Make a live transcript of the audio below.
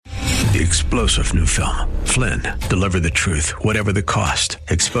The explosive new film, Flynn, deliver the truth, whatever the cost,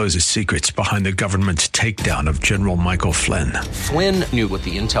 exposes secrets behind the government's takedown of General Michael Flynn. Flynn knew what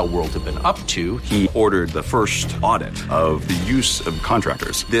the intel world had been up to. He ordered the first audit of the use of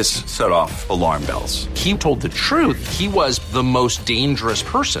contractors. This set off alarm bells. He told the truth. He was the most dangerous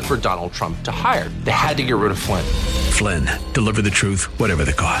person for Donald Trump to hire. They had to get rid of Flynn. Flynn, deliver the truth, whatever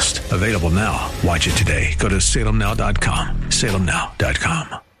the cost. Available now. Watch it today. Go to salemnow.com.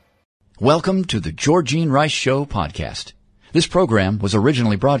 salemnow.com. Welcome to the Georgene Rice Show podcast. This program was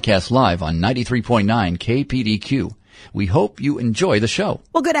originally broadcast live on 93.9 KPDQ. We hope you enjoy the show.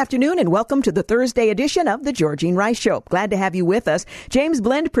 Well, good afternoon and welcome to the Thursday edition of the Georgene Rice Show. Glad to have you with us. James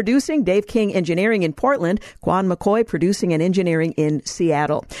Blend producing, Dave King engineering in Portland, Quan McCoy producing and engineering in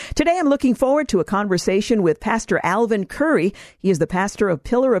Seattle. Today I'm looking forward to a conversation with Pastor Alvin Curry. He is the pastor of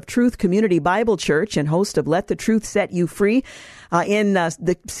Pillar of Truth Community Bible Church and host of Let the Truth Set You Free in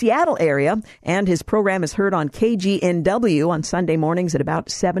the Seattle area, and his program is heard on KGNW on Sunday mornings at about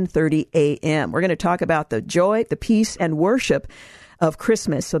 7:30 a.m. We're going to talk about the joy, the peace, and worship of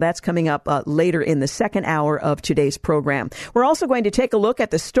Christmas. So that's coming up later in the second hour of today's program. We're also going to take a look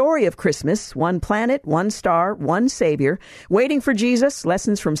at the story of Christmas, one planet, one star, one Savior, waiting for Jesus,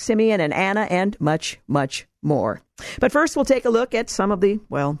 lessons from Simeon and Anna, and much, much more. But first, we'll take a look at some of the,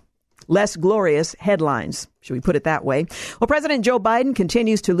 less glorious headlines. Should we put it that way? Well, President Joe Biden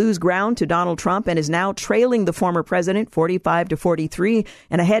continues to lose ground to Donald Trump and is now trailing the former president 45-43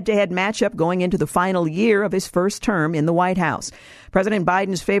 in a head-to-head matchup going into the final year of his first term in the White House. President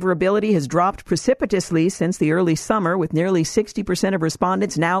Biden's favorability has dropped precipitously since the early summer, with nearly 60% of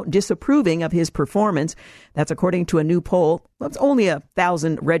respondents now disapproving of his performance. That's according to a new poll. Well, it's only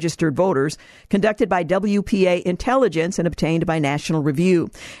 1,000 registered voters conducted by WPA Intelligence and obtained by National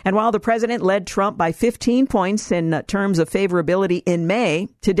Review. And while the president led Trump by 15 points in terms of favorability in May,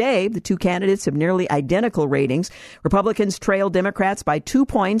 today the two candidates have nearly identical ratings. Republicans trail Democrats by 2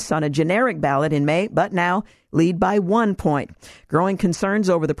 points on a generic ballot in May, but now lead by 1 point. Growing concerns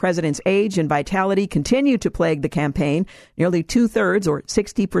over the president's age and vitality continue to plague the campaign. Nearly 2/3, or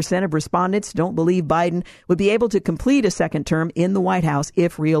 60% of respondents, don't believe Biden would be able to complete a second term in the White House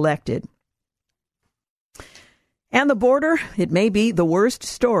if reelected. And the border, it may be the worst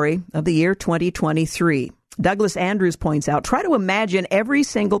story of the year 2023. Douglas Andrews points out, try to imagine every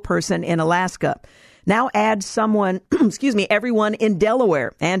single person in Alaska. Now add someone, everyone in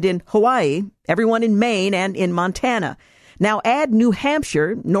Delaware and in Hawaii, everyone in Maine and in Montana. Now add New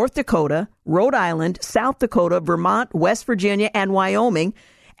Hampshire, North Dakota, Rhode Island, South Dakota, Vermont, West Virginia, and Wyoming.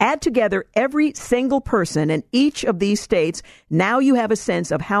 Add together every single person in each of these states. Now you have a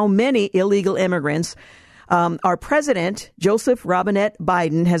sense of how many illegal immigrants our president, Joseph Robinette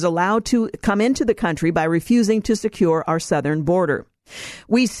Biden, has allowed to come into the country by refusing to secure our southern border.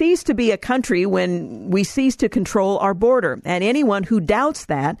 We cease to be a country when we cease to control our border. And anyone who doubts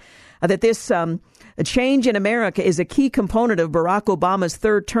that this change in America is a key component of Barack Obama's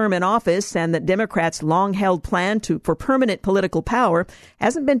third term in office and that Democrats' long-held plan for permanent political power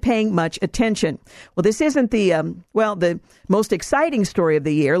hasn't been paying much attention. Well, this isn't the most exciting story of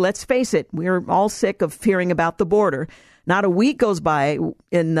the year. Let's face it. We're all sick of hearing about the border. Not a week goes by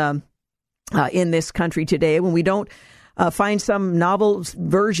in this country today when we don't find some novel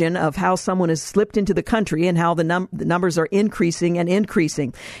version of how someone has slipped into the country and how the numbers are increasing and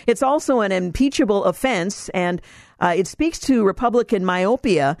increasing. It's also an impeachable offense, and it speaks to Republican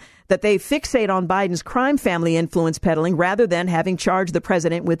myopia that they fixate on Biden's crime family influence peddling rather than having charged the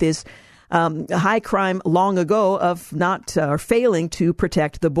president with his high crime long ago of not failing to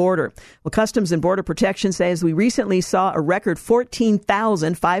protect the border. Well, Customs and Border Protection says we recently saw a record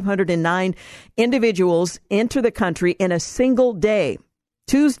 14,509 individuals enter the country in a single day,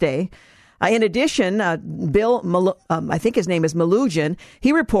 Tuesday. In addition, Bill, I think his name is Malugian,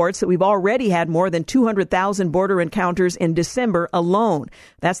 he reports that we've already had more than 200,000 border encounters in December alone.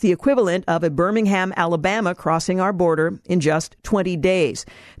 That's the equivalent of a Birmingham, Alabama crossing our border in just 20 days.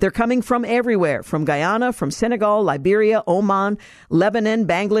 They're coming from everywhere, from Guyana, from Senegal, Liberia, Oman, Lebanon,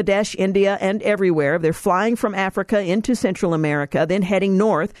 Bangladesh, India, and everywhere. They're flying from Africa into Central America, then heading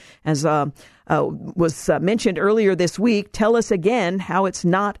north, as was mentioned earlier this week. Tell us again how it's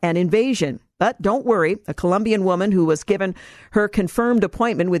not an invasion. But don't worry, a Colombian woman who was given her confirmed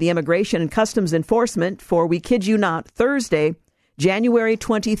appointment with the Immigration and Customs Enforcement for, we kid you not, Thursday, January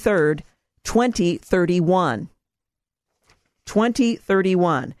 23rd, 2031.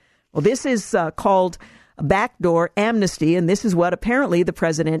 2031. Well, this is called backdoor amnesty, and this is what apparently the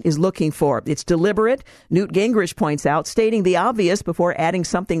president is looking for. It's deliberate, Newt Gingrich points out, stating the obvious before adding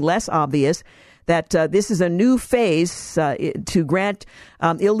something less obvious, that this is a new phase to grant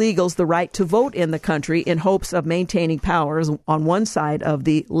illegals the right to vote in the country in hopes of maintaining powers on one side of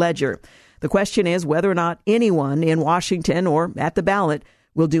the ledger. The question is whether or not anyone in Washington or at the ballot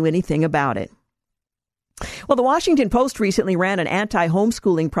will do anything about it. Well, the Washington Post recently ran an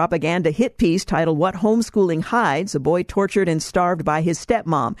anti-homeschooling propaganda hit piece titled "What Homeschooling Hides: A Boy Tortured and Starved by His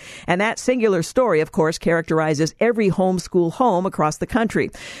Stepmom." And that singular story, of course, characterizes every homeschool home across the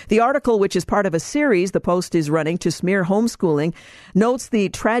country. The article, which is part of a series the Post is running to smear homeschooling, notes the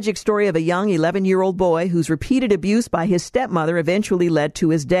tragic story of a young 11-year-old boy whose repeated abuse by his stepmother eventually led to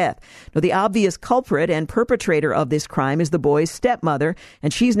his death. Now, the obvious culprit and perpetrator of this crime is the boy's stepmother,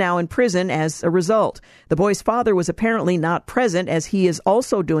 and she's now in prison as a result. The boy's father was apparently not present, as he is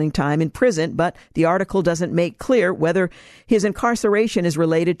also doing time in prison, but the article doesn't make clear whether his incarceration is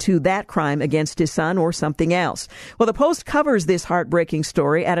related to that crime against his son or something else. Well, the Post covers this heartbreaking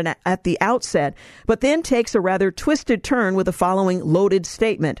story at the outset, but then takes a rather twisted turn with the following loaded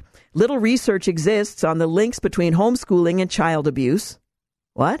statement. Little research exists on the links between homeschooling and child abuse.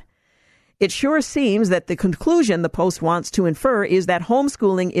 What? It sure seems that the conclusion the Post wants to infer is that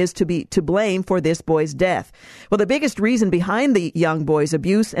homeschooling is to be to blame for this boy's death. Well, the biggest reason behind the young boy's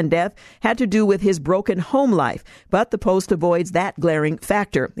abuse and death had to do with his broken home life, but the Post avoids that glaring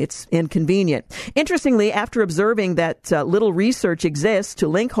factor. It's inconvenient. Interestingly, after observing that little research exists to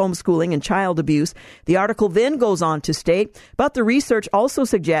link homeschooling and child abuse, the article then goes on to state, but the research also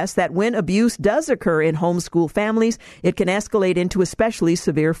suggests that when abuse does occur in homeschool families, it can escalate into especially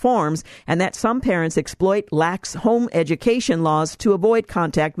severe forms, and that some parents exploit lax home education laws to avoid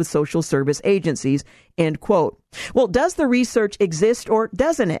contact with social service agencies, end quote. Well, does the research exist or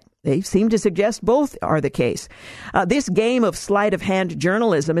doesn't it? They seem to suggest both are the case. This game of sleight of hand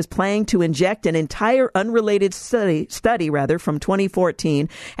journalism is playing to inject an entire unrelated study from 2014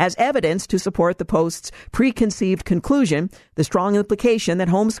 as evidence to support the Post's preconceived conclusion, the strong implication that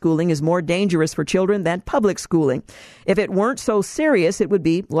homeschooling is more dangerous for children than public schooling. If it weren't so serious, it would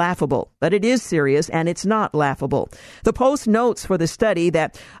be laughable. But it is serious, and it's not laughable. The Post notes for the study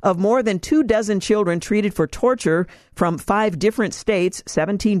that of more than 24 children treated for torture from 5 different states,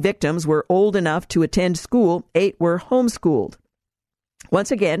 17 victims were old enough to attend school, 8 were homeschooled.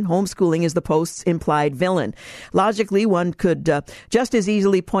 Once again, homeschooling is the Post's implied villain. Logically, one could just as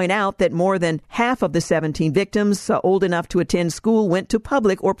easily point out that more than half of the 17 victims old enough to attend school went to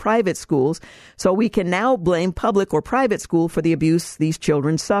public or private schools, so we can now blame public or private school for the abuse these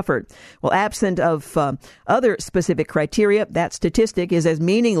children suffered. Well, absent of other specific criteria, that statistic is as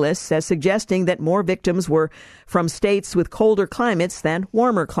meaningless as suggesting that more victims were from states with colder climates than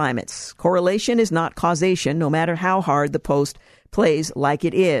warmer climates. Correlation is not causation, no matter how hard the Post plays like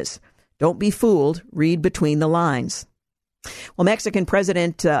it is. Don't be fooled. Read between the lines. Well, Mexican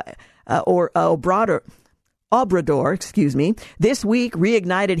President Obrador, this week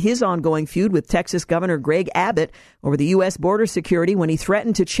reignited his ongoing feud with Texas Governor Greg Abbott over the U.S. border security when he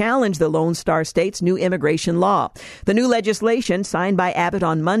threatened to challenge the Lone Star State's new immigration law. The new legislation, signed by Abbott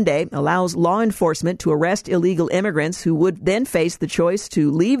on Monday, allows law enforcement to arrest illegal immigrants who would then face the choice to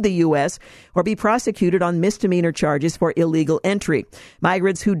leave the U.S. or be prosecuted on misdemeanor charges for illegal entry.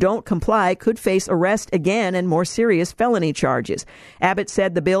 Migrants who don't comply could face arrest again and more serious felony charges. Abbott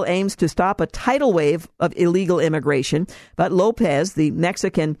said the bill aims to stop a tidal wave of illegal immigration, but Lopez, the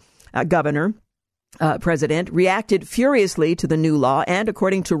Mexican president, reacted furiously to the new law, and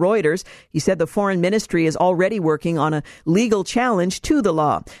according to Reuters, he said the foreign ministry is already working on a legal challenge to the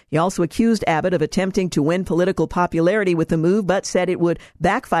law. He also accused Abbott of attempting to win political popularity with the move, but said it would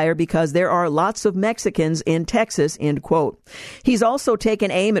backfire because there are lots of Mexicans in Texas, end quote. He's also taken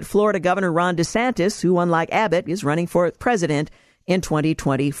aim at Florida Governor Ron DeSantis, who, unlike Abbott, is running for president in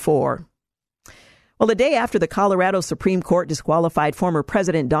 2024. Well, the day after the Colorado Supreme Court disqualified former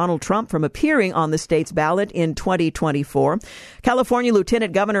President Donald Trump from appearing on the state's ballot in 2024, California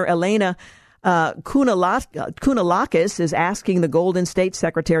Lieutenant Governor Elena Kounalakis is asking the Golden State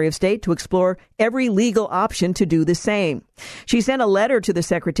Secretary of State to explore every legal option to do the same. She sent a letter to the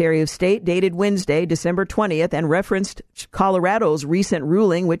Secretary of State dated Wednesday, December 20th, and referenced Colorado's recent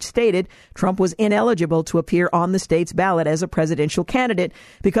ruling, which stated Trump was ineligible to appear on the state's ballot as a presidential candidate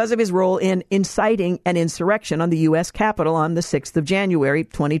because of his role in inciting an insurrection on the U.S. Capitol on the 6th of January,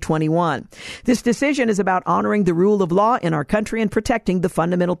 2021. This decision is about honoring the rule of law in our country and protecting the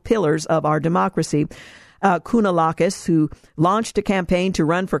fundamental pillars of our democracy. Kounalakis, who launched a campaign to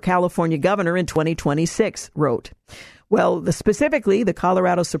run for California governor in 2026, wrote, Well, specifically, the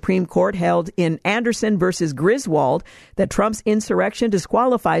Colorado Supreme Court held in Anderson versus Griswold that Trump's insurrection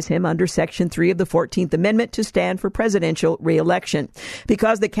disqualifies him under Section 3 of the 14th Amendment to stand for presidential re-election.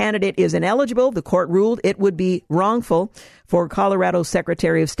 Because the candidate is ineligible, the court ruled it would be wrongful for Colorado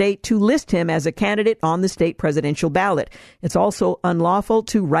Secretary of State to list him as a candidate on the state presidential ballot. It's also unlawful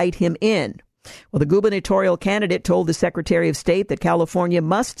to write him in. Well, the gubernatorial candidate told the Secretary of State that California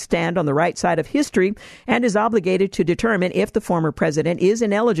must stand on the right side of history and is obligated to determine if the former president is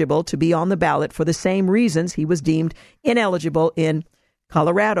ineligible to be on the ballot for the same reasons he was deemed ineligible in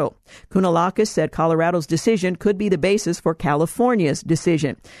Colorado. Kounalakis said Colorado's decision could be the basis for California's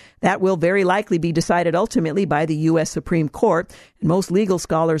decision. That will very likely be decided ultimately by the U.S. Supreme Court. And most legal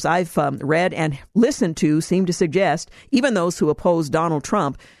scholars I've read and listened to seem to suggest, even those who oppose Donald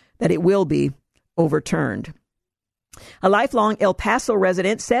Trump, that it will be overturned. A lifelong El Paso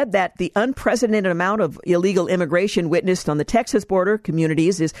resident said that the unprecedented amount of illegal immigration witnessed on the Texas border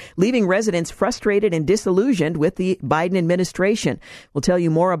communities is leaving residents frustrated and disillusioned with the Biden administration. We'll tell you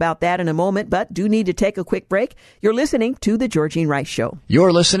more about that in a moment, but do need to take a quick break. You're listening to The Georgene Rice Show.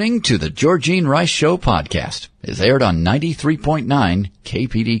 You're listening to The Georgene Rice Show podcast. It's aired on 93.9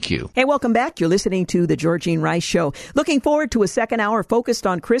 KPDQ. Hey, welcome back. You're listening to The Georgene Rice Show. Looking forward to a second hour focused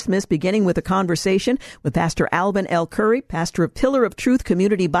on Christmas, beginning with a conversation with Pastor Alvin L. Curry, pastor of Pillar of Truth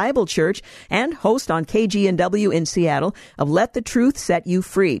Community Bible Church and host on KGNW in Seattle of Let the Truth Set You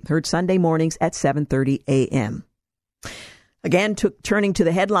Free, heard Sunday mornings at 7:30 a.m. Again, turning to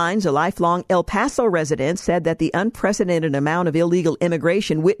the headlines, a lifelong El Paso resident said that the unprecedented amount of illegal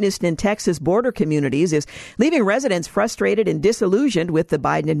immigration witnessed in Texas border communities is leaving residents frustrated and disillusioned with the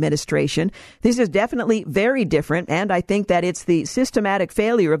Biden administration. This is definitely very different, and I think that it's the systematic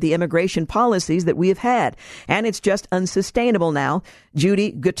failure of the immigration policies that we have had, and it's just unsustainable now.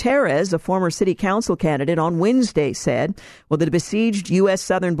 Judy Gutierrez, a former city council candidate, on Wednesday said, well, the besieged U.S.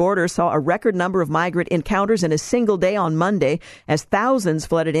 southern border saw a record number of migrant encounters in a single day on Monday as thousands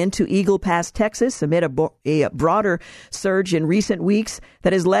flooded into Eagle Pass, Texas, amid a broader surge in recent weeks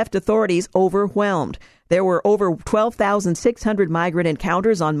that has left authorities overwhelmed. There were over 12,600 migrant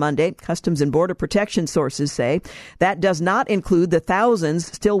encounters on Monday, Customs and Border Protection sources say. That does not include the thousands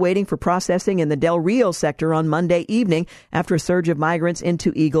still waiting for processing in the Del Rio sector on Monday evening after a surge of migrants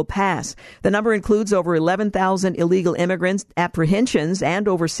into Eagle Pass. The number includes over 11,000 illegal immigrants apprehensions and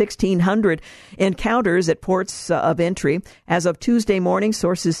over 1,600 encounters at ports of entry. As of Tuesday morning,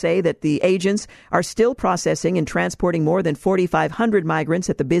 sources say that the agents are still processing and transporting more than 4,500 migrants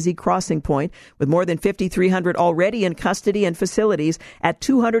at the busy crossing point, with more than 5,300 already in custody and facilities at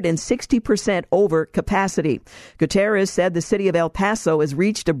 260% over capacity. Gutierrez said the city of El Paso has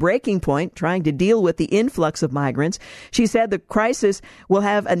reached a breaking point trying to deal with the influx of migrants. She said the crisis will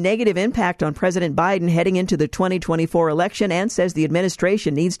have a negative impact on President Biden heading into the 2024 election and says the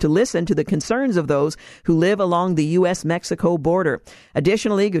administration needs to listen to the concerns of those who live along the U.S.-Mexico border.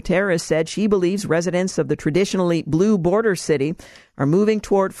 Additionally, Gutierrez said she believes residents of the traditionally blue border city are moving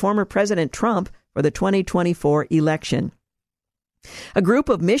toward former President Trump for the 2024 election. A group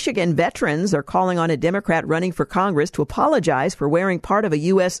of Michigan veterans are calling on a Democrat running for Congress to apologize for wearing part of a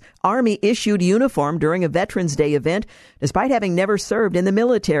U.S. Army-issued uniform during a Veterans Day event, despite having never served in the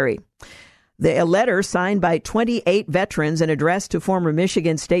military. A letter signed by 28 veterans and addressed to former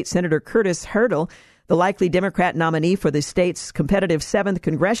Michigan State Senator Curtis Hurdle, the likely Democrat nominee for the state's competitive 7th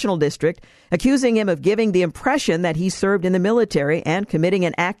congressional district, accusing him of giving the impression that he served in the military and committing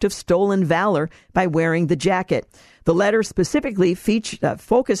an act of stolen valor by wearing the jacket. The letter specifically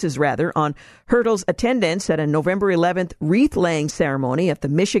focuses on Hurdle's attendance at a November 11th wreath-laying ceremony at the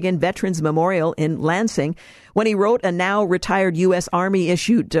Michigan Veterans Memorial in Lansing, when he wrote a now retired U.S. Army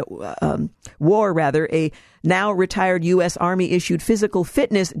issued now retired U.S. Army issued physical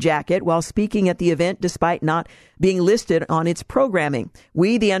fitness jacket while speaking at the event, despite not being listed on its programming.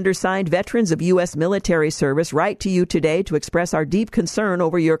 We, the undersigned veterans of U.S. military service, write to you today to express our deep concern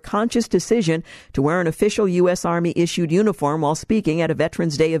over your conscious decision to wear an official U.S. Army issued uniform while speaking at a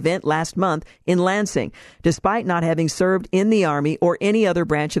Veterans Day event last month in Lansing, despite not having served in the Army or any other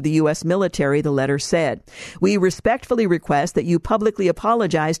branch of the U.S. military, the letter said. We respectfully request that you publicly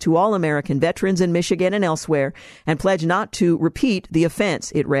apologize to all American veterans in Michigan and elsewhere and pledge not to repeat the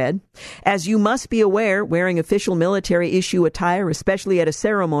offense, it read. As you must be aware, wearing official military issue attire, especially at a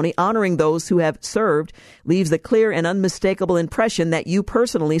ceremony honoring those who have served, leaves the clear and unmistakable impression that you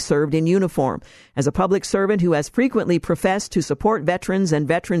personally served in uniform. As a public servant who has frequently professed to support veterans and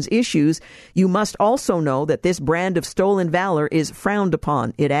veterans issues, you must also know that this brand of stolen valor is frowned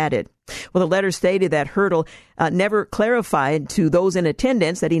upon, it added. Well, the letter stated that Hurtel never clarified to those in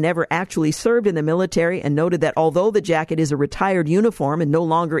attendance that he never actually served in the military, and noted that although the jacket is a retired uniform and no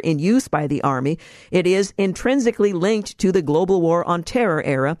longer in use by the Army, it is intrinsically linked to the global war on terror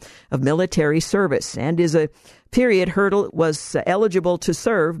era of military service and is a period Hurtel was eligible to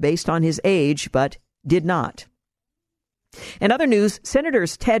serve based on his age, but did not. In other news,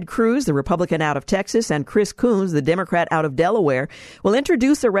 Senators Ted Cruz, the Republican out of Texas, and Chris Coons, the Democrat out of Delaware, will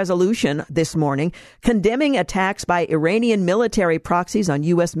introduce a resolution this morning condemning attacks by Iranian military proxies on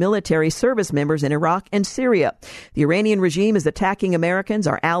U.S. military service members in Iraq and Syria. The Iranian regime is attacking Americans,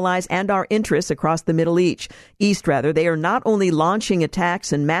 our allies, and our interests across the Middle East. They are not only launching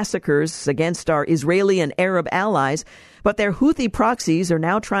attacks and massacres against our Israeli and Arab allies, but their Houthi proxies are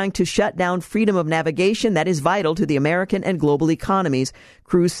now trying to shut down freedom of navigation that is vital to the American and global economies,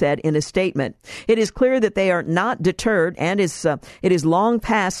 Cruz said in a statement. It is clear that they are not deterred, and it is long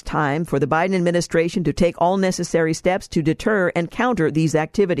past time for the Biden administration to take all necessary steps to deter and counter these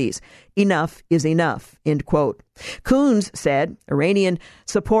activities. Enough is enough, end quote. Coons said Iranian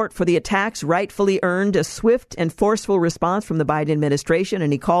support for the attacks rightfully earned a swift and forceful response from the Biden administration,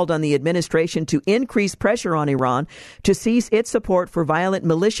 and he called on the administration to increase pressure on Iran to cease its support for violent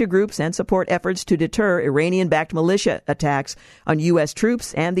militia groups and support efforts to deter Iranian-backed militia attacks on U.S.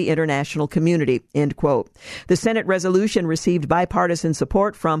 troops and the international community, end quote. The Senate resolution received bipartisan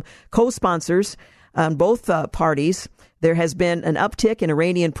support from co-sponsors on both parties. There has been an uptick in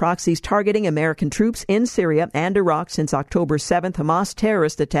Iranian proxies targeting American troops in Syria and Iraq since October 7th Hamas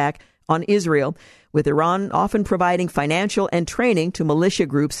terrorist attack on Israel, with Iran often providing financial and training to militia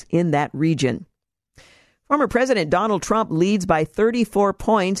groups in that region. Former President Donald Trump leads by 34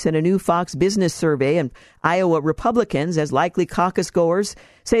 points in a new Fox Business survey, and Iowa Republicans, as likely caucus goers,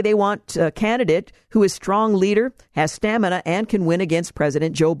 say they want a candidate who is a strong leader, has stamina, and can win against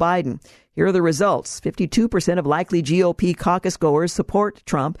President Joe Biden. Here are the results. 52% of likely GOP caucus goers support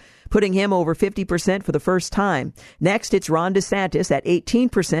Trump, putting him over 50% for the first time. Next, it's Ron DeSantis at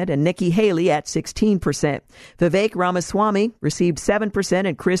 18% and Nikki Haley at 16%. Vivek Ramaswamy received 7%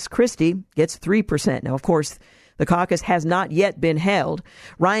 and Chris Christie gets 3%. Now, of course, the caucus has not yet been held.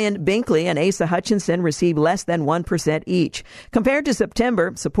 Ryan Binkley and Asa Hutchinson receive less than 1% each. Compared to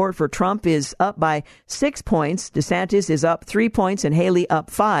September, support for Trump is up by 6 points. DeSantis is up 3 points and Haley up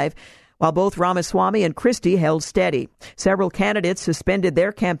 5. While both Ramaswamy and Christie held steady. Several candidates suspended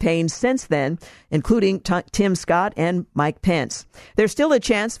their campaigns since then, including Tim Scott and Mike Pence. There's still a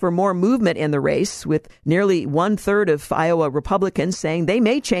chance for more movement in the race, with nearly 1/3 of Iowa Republicans saying they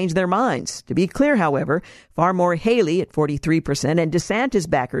may change their minds. To be clear, however, far more Haley at 43% and DeSantis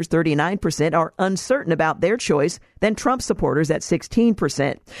backers, 39%, are uncertain about their choice than Trump supporters at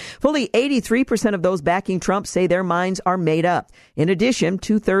 16%. Fully 83% of those backing Trump say their minds are made up. In addition,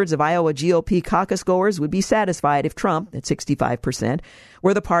 2/3 of Iowa GOP caucus goers would be satisfied if Trump, at 65%,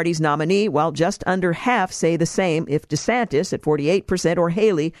 were the party's nominee, while just under half say the same if DeSantis, at 48%, or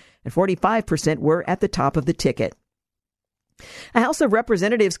Haley, at 45%, were at the top of the ticket. A House of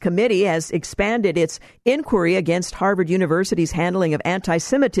Representatives committee has expanded its inquiry against Harvard University's handling of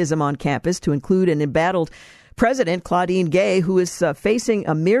anti-Semitism on campus to include an embattled President, Claudine Gay, who is facing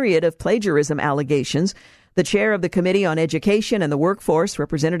a myriad of plagiarism allegations. The chair of the Committee on Education and the Workforce,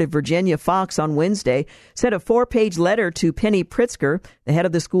 Representative Virginia Fox, on Wednesday sent a 4-page letter to Penny Pritzker, the head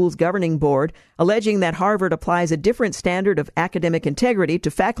of the school's governing board, alleging that Harvard applies a different standard of academic integrity to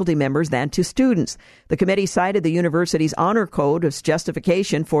faculty members than to students. The committee cited the university's honor code as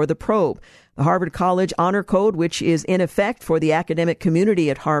justification for the probe. The Harvard College Honor Code, which is in effect for the academic community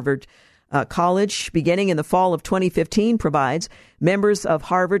at Harvard College beginning in the fall of 2015, provides members of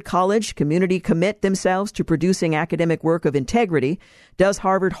Harvard College community commit themselves to producing academic work of integrity. Does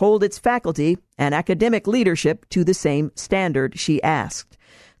Harvard hold its faculty and academic leadership to the same standard, she asked.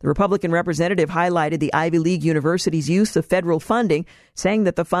 The Republican representative highlighted the Ivy League university's use of federal funding, saying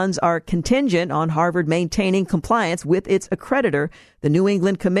that the funds are contingent on Harvard maintaining compliance with its accreditor, the New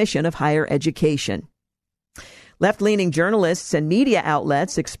England Commission of Higher Education. Left-leaning journalists and media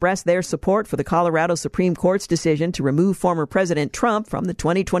outlets expressed their support for the Colorado Supreme Court's decision to remove former President Trump from the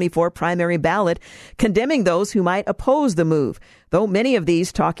 2024 primary ballot, condemning those who might oppose the move. Though many of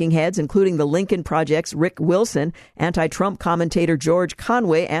these talking heads, including the Lincoln Project's Rick Wilson, anti-Trump commentator George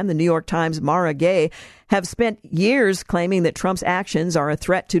Conway, and the New York Times' Mara Gay, have spent years claiming that Trump's actions are a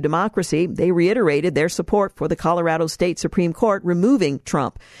threat to democracy, they reiterated their support for the Colorado State Supreme Court removing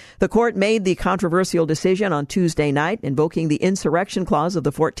Trump. The court made the controversial decision on Tuesday night, invoking the insurrection clause of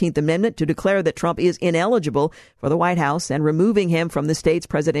the 14th Amendment to declare that Trump is ineligible for the White House and removing him from the state's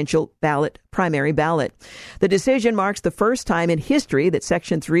presidential primary ballot. The decision marks the first time in history that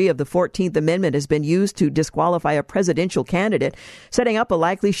Section 3 of the 14th Amendment has been used to disqualify a presidential candidate, setting up a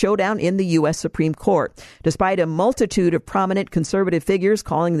likely showdown in the U.S. Supreme Court. Despite a multitude of prominent conservative figures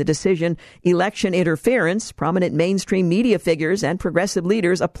calling the decision election interference, prominent mainstream media figures and progressive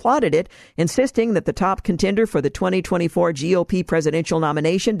leaders applauded it, insisting that the top contender for the 2024 GOP presidential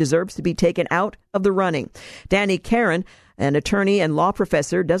nomination deserves to be taken out of the running. Danny Caron, an attorney and law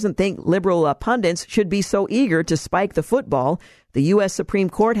professor, doesn't think liberal pundits should be so eager to spike the football. The U.S. Supreme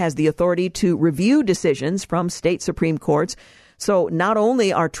Court has the authority to review decisions from state Supreme Courts. So not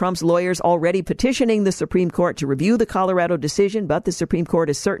only are Trump's lawyers already petitioning the Supreme Court to review the Colorado decision, but the Supreme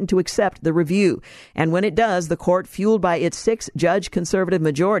Court is certain to accept the review. And when it does, the court, fueled by its 6-judge conservative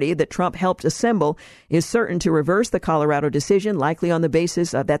majority that Trump helped assemble, is certain to reverse the Colorado decision, likely on the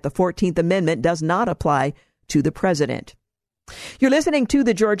basis that the 14th Amendment does not apply to the president. You're listening to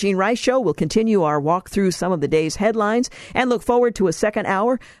The Georgene Rice Show. We'll continue our walk through some of the day's headlines and look forward to a second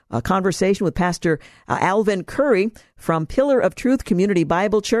hour, a conversation with Pastor Alvin Curry from Pillar of Truth Community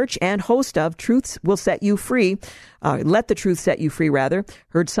Bible Church and host of Truth Will Set You Free. Let the Truth Set You Free, rather.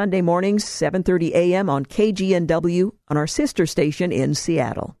 Heard Sunday mornings, 7:30 a.m. on KGNW on our sister station in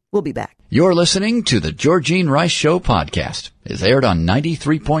Seattle. We'll be back. You're listening to the Georgene Rice Show podcast. It's aired on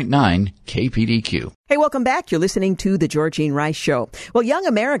 93.9 KPDQ. Hey, welcome back. You're listening to the Georgene Rice Show. Well, young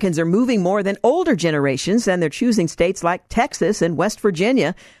Americans are moving more than older generations, and they're choosing states like Texas and West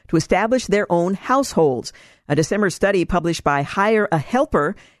Virginia to establish their own households. A December study published by Hire a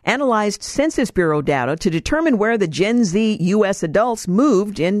Helper analyzed Census Bureau data to determine where the Gen Z U.S. adults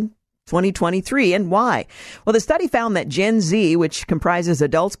moved in 2023 and why. Well, the study found that Gen Z, which comprises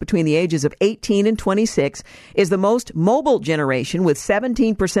adults between the ages of 18 and 26, is the most mobile generation, with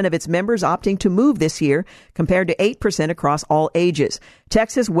 17% of its members opting to move this year, compared to 8% across all ages.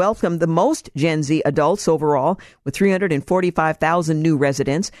 Texas welcomed the most Gen Z adults overall, with 345,000 new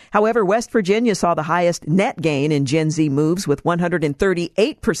residents. However, West Virginia saw the highest net gain in Gen Z moves, with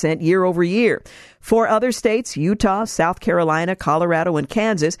 138% year over year. 4 other states, Utah, South Carolina, Colorado, and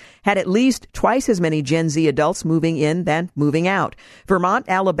Kansas, had at least twice as many Gen Z adults moving in than moving out. Vermont,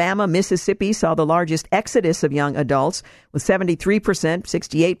 Alabama, Mississippi saw the largest exodus of young adults, with 73%,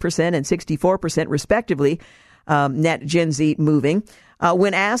 68%, and 64% respectively net Gen Z moving.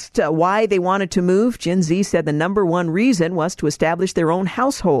 When asked why they wanted to move, Gen Z said the number one reason was to establish their own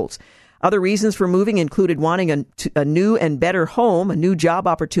households. Other reasons for moving included wanting a new and better home, a new job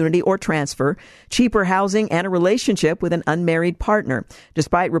opportunity or transfer, cheaper housing, and a relationship with an unmarried partner.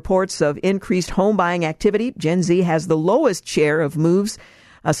 Despite reports of increased home buying activity, Gen Z has the lowest share of moves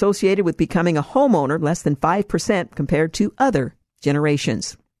associated with becoming a homeowner, less than 5% compared to other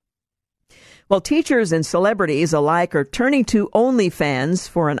generations. Well, teachers and celebrities alike are turning to OnlyFans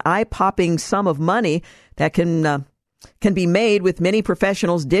for an eye-popping sum of money that can be made, with many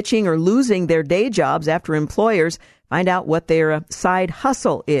professionals ditching or losing their day jobs after employers find out what their side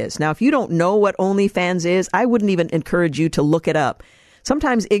hustle is. Now, if you don't know what OnlyFans is, I wouldn't even encourage you to look it up.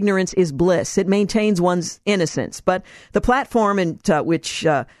 Sometimes ignorance is bliss. It maintains one's innocence. But the platform in which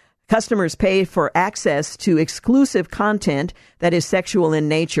customers pay for access to exclusive content that is sexual in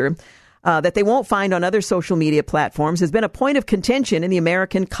nature, that they won't find on other social media platforms, has been a point of contention in the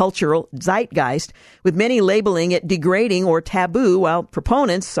American cultural zeitgeist, with many labeling it degrading or taboo, while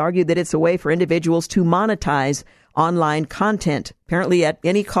proponents argue that it's a way for individuals to monetize online content. Apparently, at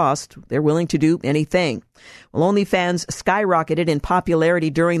any cost, they're willing to do anything. Well, OnlyFans skyrocketed in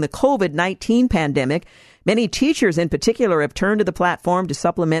popularity during the COVID-19 pandemic. Many teachers in particular have turned to the platform to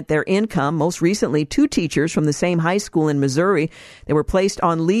supplement their income. Most recently, 2 teachers from the same high school in Missouri, they were placed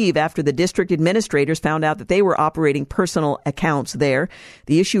on leave after the district administrators found out that they were operating personal accounts there.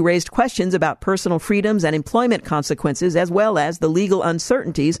 The issue raised questions about personal freedoms and employment consequences, as well as the legal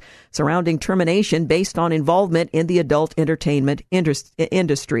uncertainties surrounding termination based on involvement in the adult entertainment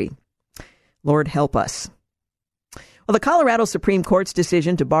industry. Lord help us. Well, the Colorado Supreme Court's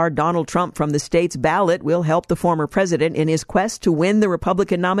decision to bar Donald Trump from the state's ballot will help the former president in his quest to win the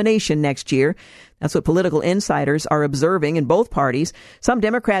Republican nomination next year. That's what political insiders are observing in both parties. Some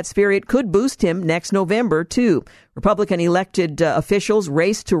Democrats fear it could boost him next November, too. Republican elected officials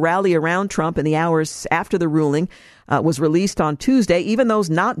raced to rally around Trump in the hours after the ruling was released on Tuesday, even those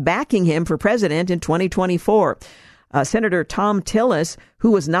not backing him for president in 2024. Senator Tom Tillis,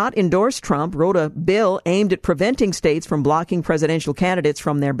 who has not endorsed Trump, wrote a bill aimed at preventing states from blocking presidential candidates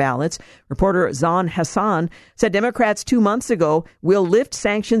from their ballots. Reporter Zahn Hassan said Democrats 2 months ago will lift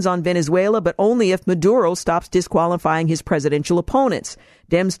sanctions on Venezuela, but only if Maduro stops disqualifying his presidential opponents.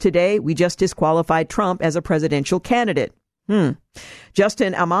 Dems today, we just disqualified Trump as a presidential candidate.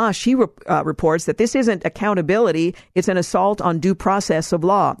 Justin Amash, he reports that this isn't accountability. It's an assault on due process of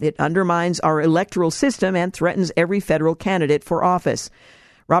law. It undermines our electoral system and threatens every federal candidate for office.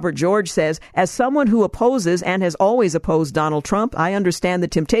 Robert George says, as someone who opposes and has always opposed Donald Trump, I understand the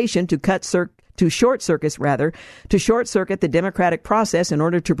temptation to short circuit the democratic process in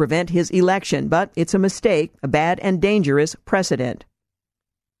order to prevent his election. But it's a mistake, a bad and dangerous precedent.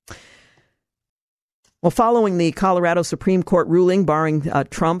 Well, following the Colorado Supreme Court ruling barring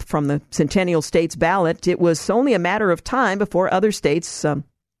Trump from the Centennial States ballot, it was only a matter of time before other states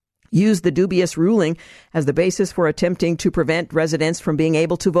used the dubious ruling as the basis for attempting to prevent residents from being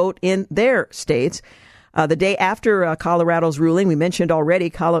able to vote in their states. The day after Colorado's ruling, we mentioned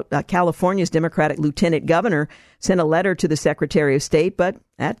already, California's Democratic Lieutenant Governor sent a letter to the Secretary of State, but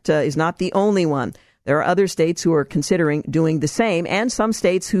that is not the only one. There are other states who are considering doing the same, and some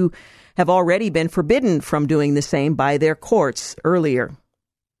states who have already been forbidden from doing the same by their courts earlier.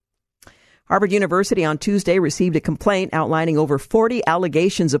 Harvard University on Tuesday received a complaint outlining over 40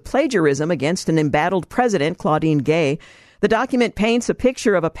 allegations of plagiarism against an embattled president, Claudine Gay. The document paints a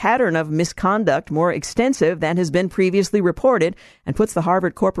picture of a pattern of misconduct more extensive than has been previously reported and puts the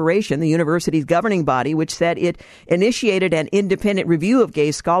Harvard Corporation, the university's governing body, which said it initiated an independent review of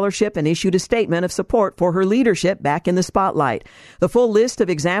Gay's scholarship and issued a statement of support for her leadership, back in the spotlight. The full list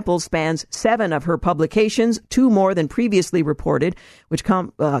of examples spans 7 of her publications, 2 more than previously reported, which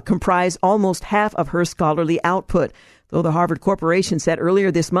comprise almost half of her scholarly output. Though the Harvard Corporation said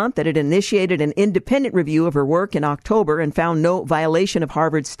earlier this month that it initiated an independent review of her work in October and found no violation of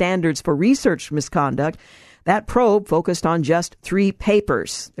Harvard's standards for research misconduct, that probe focused on just 3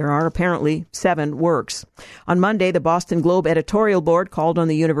 papers. There are apparently 7 works. On Monday, the Boston Globe editorial board called on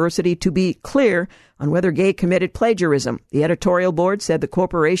the university to be clear on whether Gay committed plagiarism. The editorial board said the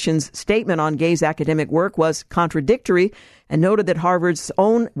corporation's statement on Gay's academic work was contradictory and noted that Harvard's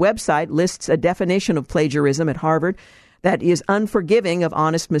own website lists a definition of plagiarism at Harvard that is unforgiving of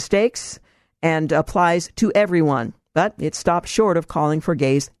honest mistakes and applies to everyone. But it stopped short of calling for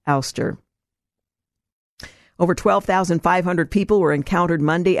Gay's ouster. Over 12,500 people were encountered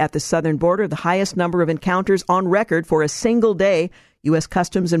Monday at the southern border, the highest number of encounters on record for a single day, U.S.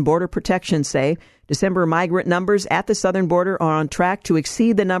 Customs and Border Protection say. December migrant numbers at the southern border are on track to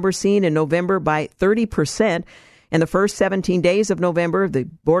exceed the number seen in November by 30%. In the first 17 days of November, the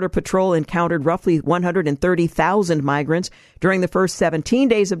Border Patrol encountered roughly 130,000 migrants. During the first 17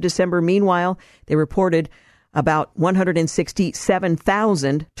 days of December, meanwhile, they reported about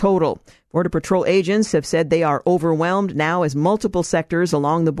 167,000 total. Border Patrol agents have said they are overwhelmed now as multiple sectors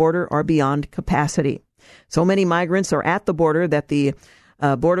along the border are beyond capacity. So many migrants are at the border that the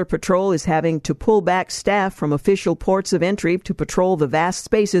Border Patrol is having to pull back staff from official ports of entry to patrol the vast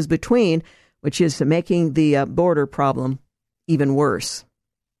spaces between, which is making the border problem even worse.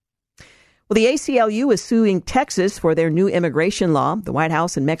 Well, the ACLU is suing Texas for their new immigration law. The White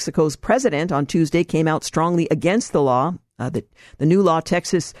House and Mexico's president on Tuesday came out strongly against the law. The new law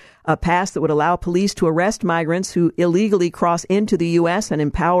Texas passed that would allow police to arrest migrants who illegally cross into the U.S. and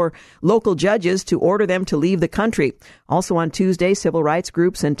empower local judges to order them to leave the country. Also on Tuesday, civil rights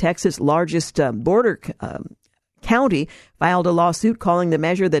groups in Texas' largest border county filed a lawsuit calling the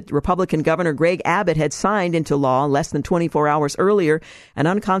measure that Republican Governor Greg Abbott had signed into law less than 24 hours earlier an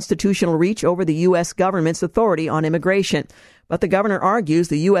unconstitutional reach over the U.S. government's authority on immigration. But the governor argues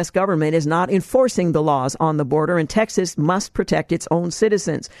the U.S. government is not enforcing the laws on the border, and Texas must protect its own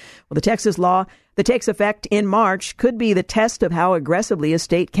citizens. Well, the Texas law that takes effect in March could be the test of how aggressively a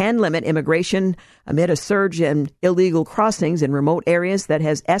state can limit immigration amid a surge in illegal crossings in remote areas that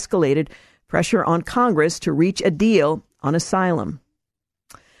has escalated pressure on Congress to reach a deal on asylum.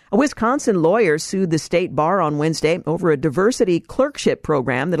 A Wisconsin lawyer sued the state bar on Wednesday over a diversity clerkship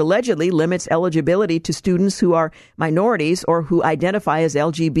program that allegedly limits eligibility to students who are minorities or who identify as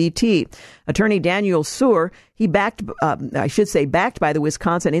LGBT. Attorney Daniel Suhr, backed by the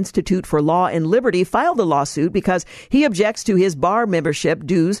Wisconsin Institute for Law and Liberty, filed the lawsuit because he objects to his bar membership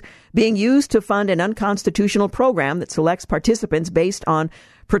dues being used to fund an unconstitutional program that selects participants based on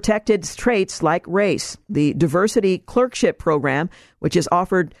protected traits like race. The diversity clerkship program, which has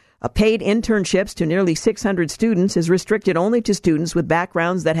offered paid internships to nearly 600 students, is restricted only to students with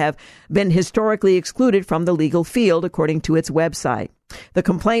backgrounds that have been historically excluded from the legal field, according to its website. The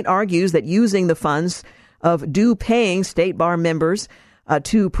complaint argues that using the funds of due-paying state bar members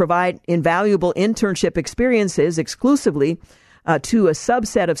to provide invaluable internship experiences exclusively to a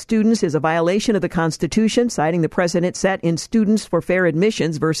subset of students is a violation of the Constitution, citing the precedent set in Students for Fair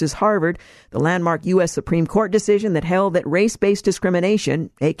Admissions versus Harvard, the landmark U.S. Supreme Court decision that held that race-based discrimination,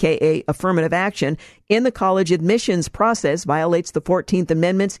 aka affirmative action, in the college admissions process violates the 14th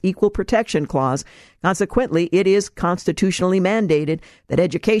Amendment's Equal Protection Clause. Consequently, it is constitutionally mandated that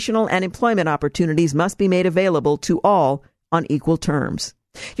educational and employment opportunities must be made available to all on equal terms.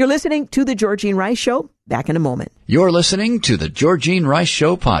 You're listening to The Georgene Rice Show. Back in a moment. You're listening to The Georgene Rice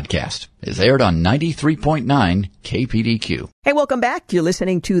Show podcast. It's aired on 93.9 KPDQ. Hey, welcome back. You're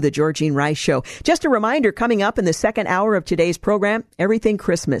listening to The Georgene Rice Show. Just a reminder, coming up in the second hour of today's program, Everything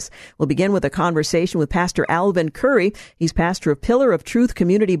Christmas. We'll begin with a conversation with Pastor Alvin Curry. He's pastor of Pillar of Truth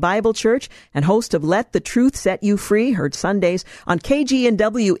Community Bible Church and host of Let the Truth Set You Free, heard Sundays on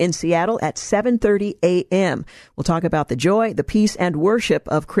KGNW in Seattle at 7:30 a.m. We'll talk about the joy, the peace, and worship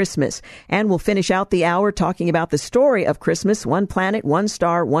of Christmas. And we'll finish out the hour talking about the story of Christmas, one planet, one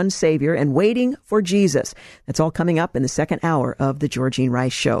star, one Savior, and waiting for Jesus. That's all coming up in the second hour of The Georgene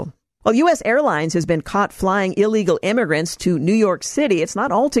Rice Show. Well, U.S. Airlines has been caught flying illegal immigrants to New York City. It's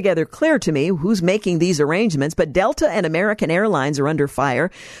not altogether clear to me who's making these arrangements, but Delta and American Airlines are under fire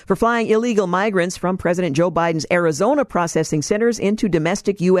for flying illegal migrants from President Joe Biden's Arizona processing centers into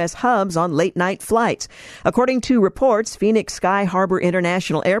domestic U.S. hubs on late-night flights. According to reports, Phoenix Sky Harbor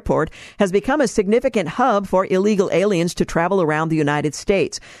International Airport has become a significant hub for illegal aliens to travel around the United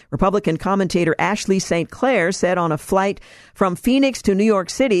States. Republican commentator Ashley St. Clair said on a flight from Phoenix to New York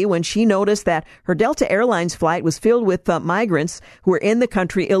City when she noticed that her Delta Airlines flight was filled with migrants who were in the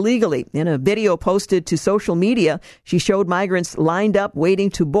country illegally. In a video posted to social media, she showed migrants lined up waiting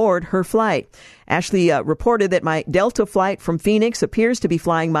to board her flight. Ashley reported that my Delta flight from Phoenix appears to be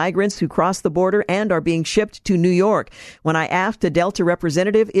flying migrants who cross the border and are being shipped to New York. When I asked a Delta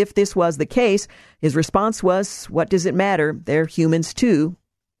representative if this was the case, his response was, "What does it matter? They're humans too."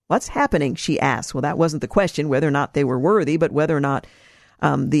 What's happening? She asked. Well, that wasn't the question, whether or not they were worthy, but whether or not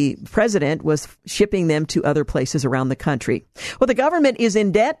the president was shipping them to other places around the country. Well, the government is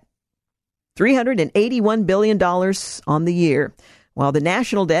in debt, $381 billion on the year, while the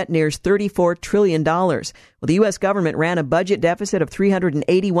national debt nears $34 trillion. Well, the U.S. government ran a budget deficit of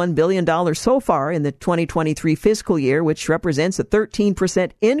 $381 billion so far in the 2023 fiscal year, which represents a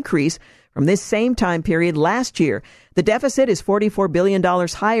 13% increase from this same time period last year. The deficit is $44 billion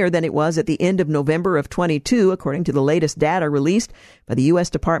higher than it was at the end of November of 22, according to the latest data released by the U.S.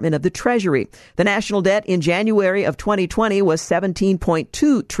 Department of the Treasury. The national debt in January of 2020 was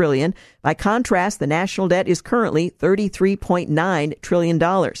 $17.2 trillion. By contrast, the national debt is currently $33.9 trillion.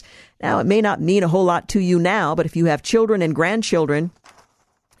 Now, it may not mean a whole lot to you now, but if you have children and grandchildren,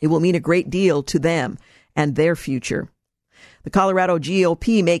 it will mean a great deal to them and their future. The Colorado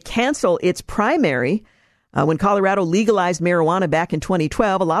GOP may cancel its primary. When Colorado legalized marijuana back in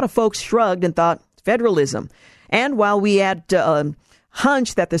 2012, a lot of folks shrugged and thought federalism. And while we had a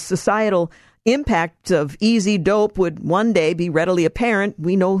hunch that the societal impact of easy dope would one day be readily apparent,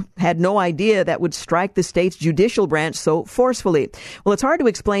 we had no idea that would strike the state's judicial branch so forcefully. Well, it's hard to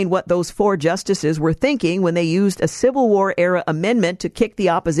explain what those four justices were thinking when they used a Civil War-era amendment to kick the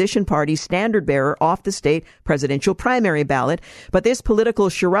opposition party's standard-bearer off the state presidential primary ballot, but this political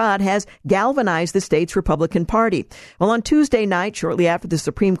charade has galvanized the state's Republican Party. Well, on Tuesday night, shortly after the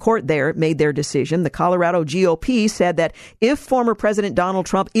Supreme Court there made their decision, the Colorado GOP said that if former President Donald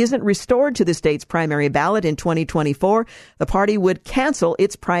Trump isn't restored to the state's primary ballot in 2024, the party would cancel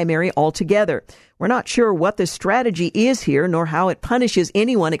its primary altogether. We're not sure what the strategy is here, nor how it punishes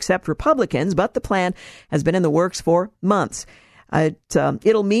anyone except Republicans, but the plan has been in the works for months.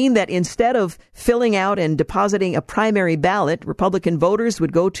 It'll mean that instead of filling out and depositing a primary ballot, Republican voters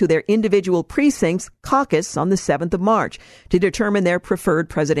would go to their individual precincts caucus on the 7th of March to determine their preferred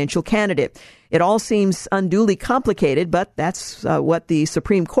presidential candidate. It all seems unduly complicated, but that's what the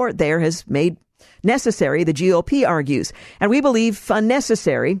Supreme Court there has made necessary, the GOP argues. And we believe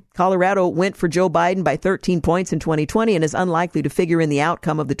unnecessary. Colorado went for Joe Biden by 13 points in 2020 and is unlikely to figure in the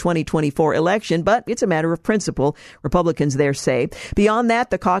outcome of the 2024 election, but it's a matter of principle, Republicans there say. Beyond that,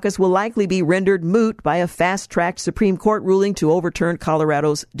 the caucus will likely be rendered moot by a fast-tracked Supreme Court ruling to overturn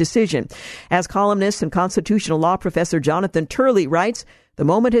Colorado's decision. As columnist and constitutional law professor Jonathan Turley writes, the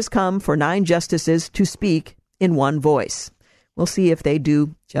moment has come for 9 justices to speak in one voice. We'll see if they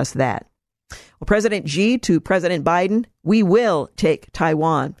do just that. Well, President Xi to President Biden, we will take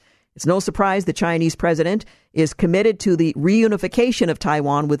Taiwan. It's no surprise the Chinese president is committed to the reunification of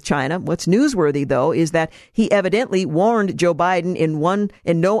Taiwan with China. What's newsworthy, though, is that he evidently warned Joe Biden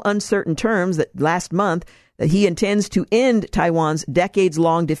in no uncertain terms that last month that he intends to end Taiwan's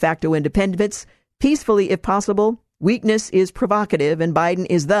decades-long de facto independence peacefully if possible. Weakness is provocative, and Biden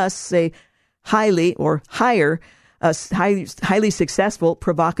is thus a highly successful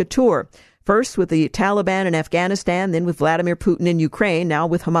provocateur. First with the Taliban in Afghanistan, then with Vladimir Putin in Ukraine, now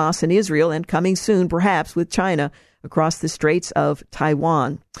with Hamas in Israel, and coming soon perhaps with China across the Straits of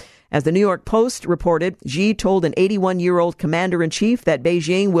Taiwan. As the New York Post reported, Xi told an 81-year-old commander-in-chief that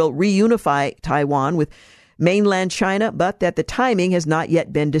Beijing will reunify Taiwan with mainland China, but that the timing has not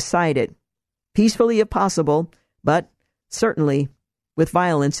yet been decided. Peacefully if possible, but certainly with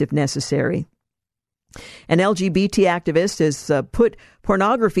violence if necessary. An LGBT activist has put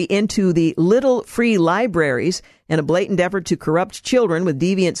pornography into the Little Free Libraries in a blatant effort to corrupt children with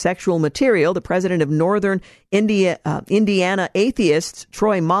deviant sexual material. The president of Northern Indiana Atheists,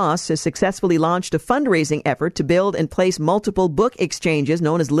 Troy Moss, has successfully launched a fundraising effort to build and place multiple book exchanges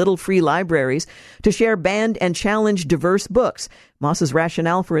known as Little Free Libraries to share banned and challenge diverse books. Moss's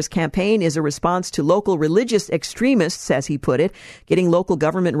rationale for his campaign is a response to local religious extremists, as he put it, getting local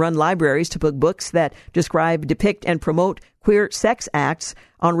government-run libraries to put books that describe, depict, and promote queer sex acts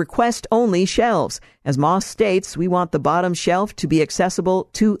on request-only shelves. As Moss states, we want the bottom shelf to be accessible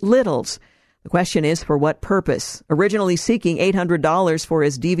to littles. The question is, for what purpose? Originally seeking $800 for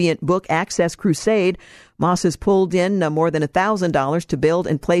his deviant book access crusade, Moss has pulled in more than $1,000 to build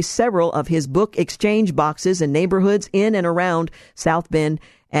and place several of his book exchange boxes in neighborhoods in and around South Bend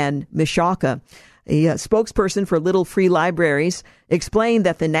and Mishawaka. A spokesperson for Little Free Libraries explained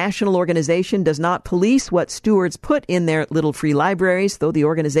that the national organization does not police what stewards put in their Little Free Libraries, though the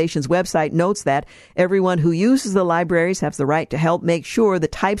organization's website notes that everyone who uses the libraries has the right to help make sure the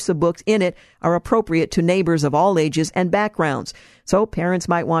types of books in it are appropriate to neighbors of all ages and backgrounds. So parents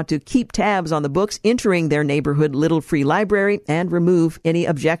might want to keep tabs on the books entering their neighborhood Little Free Library and remove any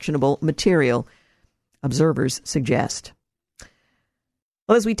objectionable material, observers suggest.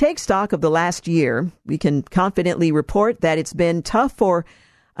 Well, as we take stock of the last year, we can confidently report that it's been tough for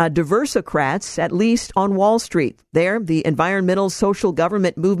diversocrats, at least on Wall Street. There, the environmental social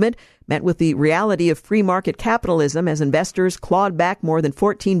government movement met with the reality of free market capitalism as investors clawed back more than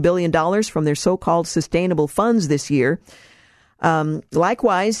 $14 billion from their so-called sustainable funds this year.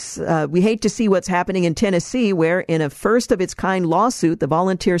 Likewise, we hate to see what's happening in Tennessee, where in a first-of-its-kind lawsuit, the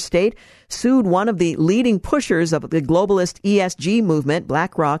volunteer state sued one of the leading pushers of the globalist ESG movement,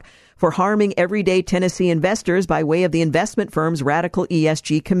 BlackRock, for harming everyday Tennessee investors by way of the investment firm's radical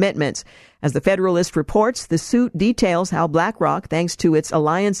ESG commitments. As the Federalist reports, the suit details how BlackRock, thanks to its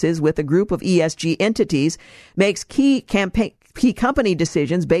alliances with a group of ESG entities, makes key company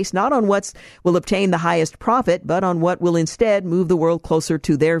decisions based not on what will obtain the highest profit, but on what will instead move the world closer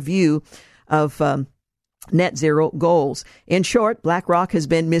to their view of net zero goals. In short, BlackRock has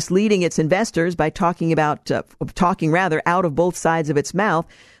been misleading its investors by talking out of both sides of its mouth,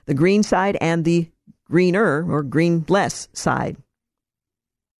 the green side and the greener or green-less side.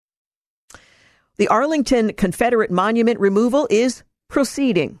 The Arlington Confederate Monument removal is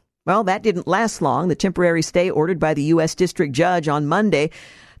proceeding. Well, that didn't last long. The temporary stay ordered by the U.S. District Judge on Monday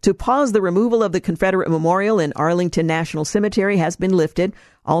to pause the removal of the Confederate Memorial in Arlington National Cemetery has been lifted.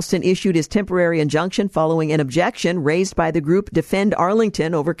 Alston issued his temporary injunction following an objection raised by the group Defend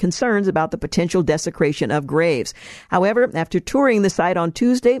Arlington over concerns about the potential desecration of graves. However, after touring the site on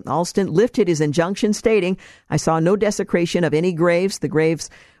Tuesday, Alston lifted his injunction, stating, "I saw no desecration of any graves. The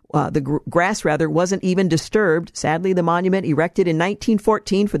grass wasn't even disturbed. Sadly, the monument, erected in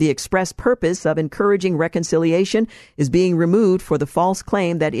 1914 for the express purpose of encouraging reconciliation, is being removed for the false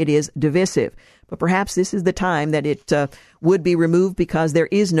claim that it is divisive." But perhaps this is the time that it would be removed because there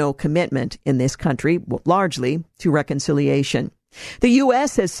is no commitment in this country, largely, to reconciliation. The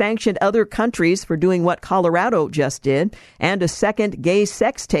U.S. has sanctioned other countries for doing what Colorado just did, and a second gay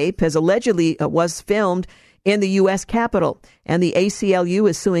sex tape has allegedly was filmed in the U.S. Capitol. And the ACLU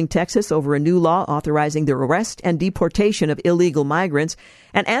is suing Texas over a new law authorizing the arrest and deportation of illegal migrants.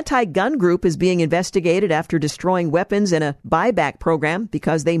 An anti-gun group is being investigated after destroying weapons in a buyback program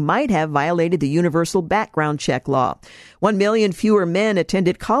because they might have violated the universal background check law. 1 million fewer men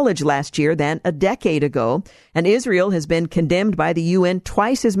attended college last year than a decade ago. And Israel has been condemned by the UN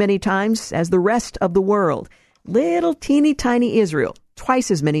twice as many times as the rest of the world. Little teeny tiny Israel,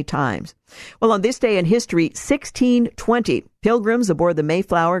 twice as many times. Well, on this day in history, 1620, pilgrims aboard the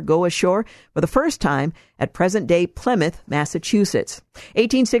Mayflower go ashore for the first time at present-day Plymouth, Massachusetts.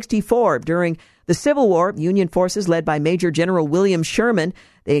 1864, during the Civil War, Union forces led by Major General William Sherman,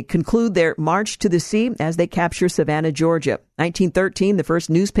 they conclude their march to the sea as they capture Savannah, Georgia. 1913, the first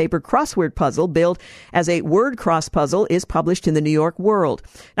newspaper crossword puzzle, billed as a word cross puzzle, is published in the New York World.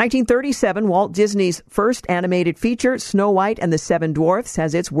 1937, Walt Disney's first animated feature, Snow White and the Seven Dwarfs,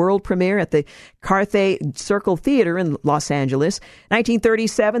 has its world premiere at the Carthay Circle Theater in Los Angeles.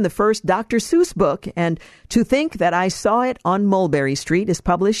 1937, the first Dr. Seuss book, and To Think That I Saw It on Mulberry Street, is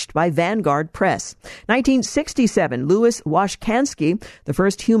published by Vanguard Press. 1967, Louis Washkansky, the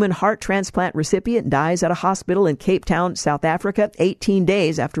first human heart transplant recipient, dies at a hospital in Cape Town, South Africa, 18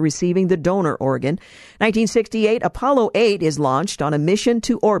 days after receiving the donor organ. 1968, Apollo 8 is launched on a mission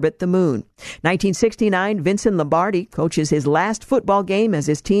to orbit the moon. 1969, Vincent Lombardi coaches his last football game as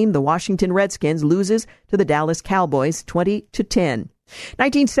his team, the Washington Redskins, loses to the Dallas Cowboys 20-10.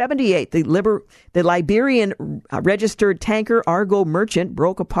 1978, the Liberian registered tanker Argo Merchant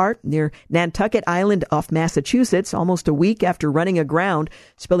broke apart near Nantucket Island off Massachusetts almost a week after running aground,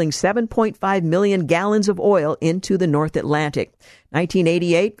 spilling 7.5 million gallons of oil into the North Atlantic.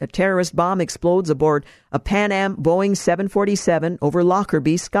 1988, a terrorist bomb explodes aboard a Pan Am Boeing 747 over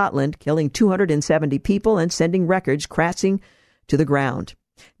Lockerbie, Scotland, killing 270 people and sending records crashing to the ground.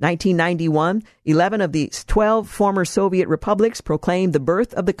 1991, 11 of the 12 former Soviet republics proclaimed the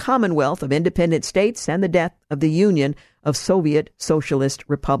birth of the Commonwealth of Independent States and the death of the Union of Soviet Socialist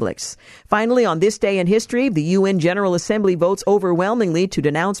Republics. Finally, on this day in history, the UN General Assembly votes overwhelmingly to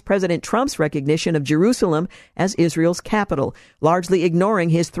denounce President Trump's recognition of Jerusalem as Israel's capital, largely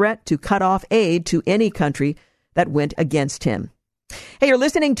ignoring his threat to cut off aid to any country that went against him. Hey, you're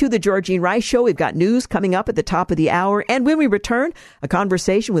listening to The Georgene Rice Show. We've got news coming up at the top of the hour. And when we return, a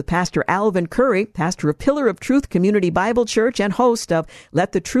conversation with Pastor Alvin Curry, pastor of Pillar of Truth Community Bible Church and host of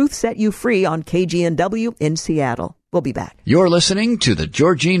Let the Truth Set You Free on KGNW in Seattle. We'll be back. You're listening to The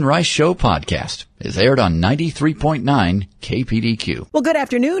Georgene Rice Show podcast. It's aired on 93.9 KPDQ. Well, good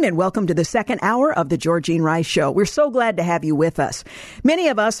afternoon and welcome to the second hour of The Georgene Rice Show. We're so glad to have you with us. Many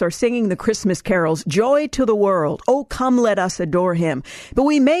of us are singing the Christmas carols, Joy to the World, Oh, Come Let Us Adore Him. But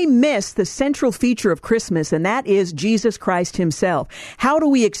we may miss the central feature of Christmas, and that is Jesus Christ himself. How do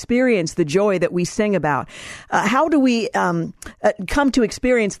we experience the joy that we sing about? How do we come to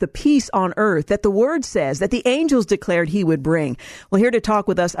experience the peace on earth that the Word says, that the angels declared he would bring? Well, here to talk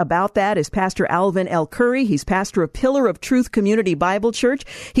with us about that is Pastor Alvin L. Curry. He's pastor of Pillar of Truth Community Bible Church.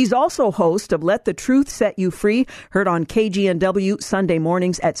 He's also host of Let the Truth Set You Free, heard on KGNW Sunday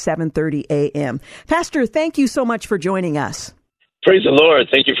mornings at 7:30 a.m. Pastor, thank you so much for joining us. Praise the Lord.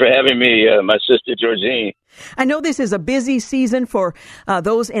 Thank you for having me, my sister Georgene. I know this is a busy season for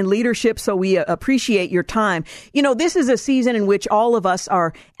those in leadership, so we appreciate your time. You know, this is a season in which all of us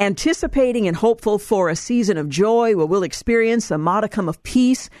are anticipating and hopeful for a season of joy where we'll experience a modicum of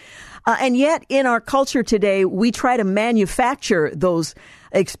peace. And yet in our culture today, we try to manufacture those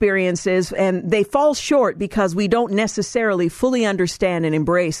experiences, and they fall short because we don't necessarily fully understand and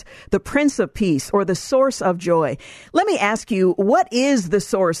embrace the Prince of Peace or the source of joy. Let me ask you, what is the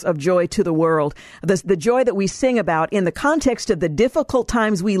source of joy to the world? The joy that we sing about in the context of the difficult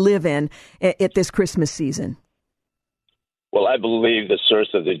times we live in at this Christmas season? Well, I believe the source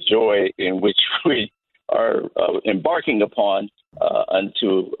of the joy in which we are embarking upon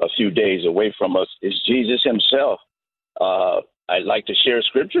unto a few days away from us is Jesus himself. I'd like to share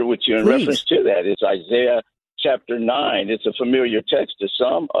scripture with you in Please. reference to that. It's Isaiah chapter 9. It's a familiar text to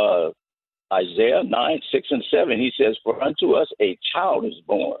some. Isaiah 9, 6, and 7. He says, For unto us a child is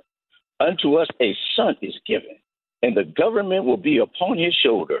born, unto us a son is given, and the government will be upon his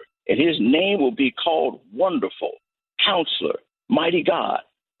shoulder, and his name will be called Wonderful, Counselor, Mighty God,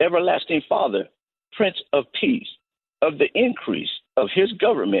 Everlasting Father, Prince of Peace. Of the increase of his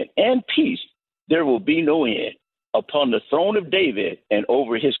government and peace, there will be no end upon the throne of David and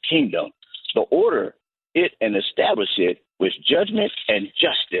over his kingdom, to order it and establish it with judgment and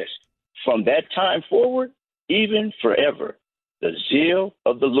justice from that time forward, even forever. The zeal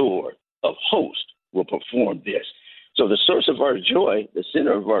of the Lord of hosts will perform this. So the source of our joy, the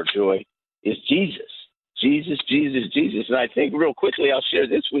center of our joy, is Jesus. Jesus, Jesus, Jesus. And I think real quickly I'll share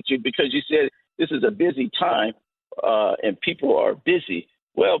this with you because you said this is a busy time and people are busy.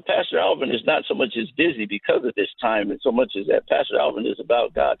 Well, Pastor Alvin is not so much as busy because of this time and so much as that Pastor Alvin is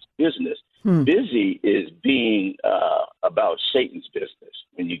about God's business. Busy is being about Satan's business.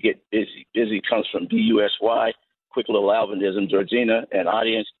 When you get busy, busy comes from B-U-S-Y, quick little Alvinism, Georgina, and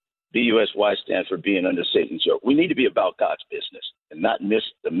audience. B-U-S-Y stands for being under Satan's yoke. We need to be about God's business. and not miss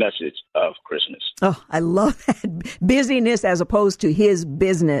the message of Christmas. Oh, I love that. Busyness as opposed to his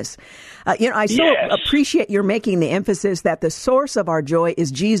business. I so appreciate your making the emphasis that the source of our joy is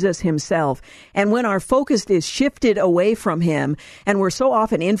Jesus himself. And when our focus is shifted away from him, and we're so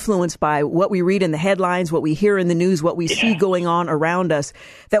often influenced by what we read in the headlines, what we hear in the news, what we see going on around us,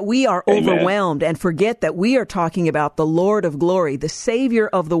 that we are overwhelmed and forget that we are talking about the Lord of glory, the Savior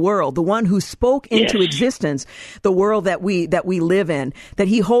of the world, the one who spoke into existence the world that we live in, that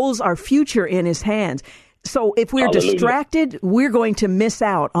he holds our future in his hands. So if we're distracted, we're going to miss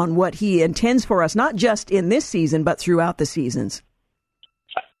out on what he intends for us, not just in this season, but throughout the seasons.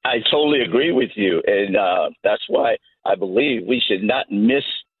 I totally agree with you. And that's why I believe we should not miss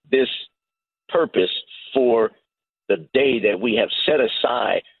this purpose for the day that we have set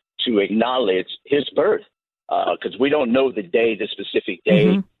aside to acknowledge his birth. Because we don't know the day, the specific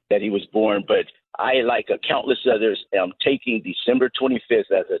day that he was born, but I, like countless others, am taking December 25th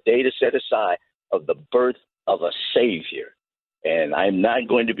as a day to set aside of the birth of a Savior. And I'm not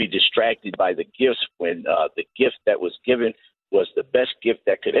going to be distracted by the gifts when the gift that was given was the best gift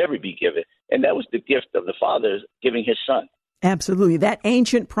that could ever be given. And that was the gift of the Father giving his Son. Absolutely. That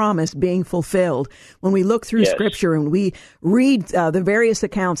ancient promise being fulfilled. When we look through Scripture and we read the various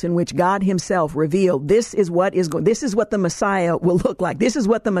accounts in which God himself revealed, this is what the Messiah will look like. This is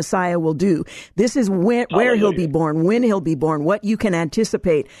what the Messiah will do. This is where he'll be born, when he'll be born, what you can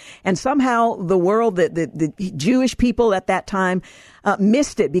anticipate. And somehow the world, the Jewish people at that time,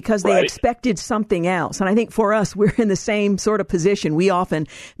 missed it because they expected something else. And I think for us, we're in the same sort of position. We often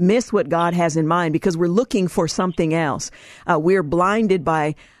miss what God has in mind because we're looking for something else. We're blinded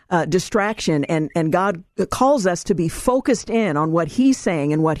by distraction, and God calls us to be focused in on what he's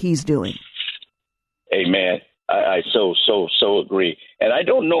saying and what he's doing. Amen. I so agree. And I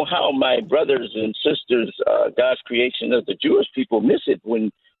don't know how my brothers and sisters, God's creation of the Jewish people, miss it when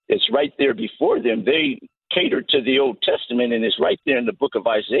it's right there before them. They cater to the Old Testament, and it's right there in the book of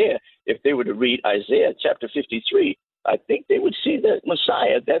Isaiah. If they were to read Isaiah chapter 53, I think they would see the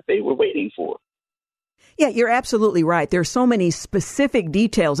Messiah that they were waiting for. Yeah, you're absolutely right. There's so many specific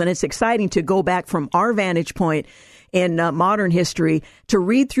details, and it's exciting to go back from our vantage point in modern history to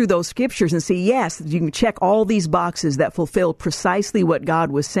read through those scriptures and see, yes, you can check all these boxes that fulfill precisely what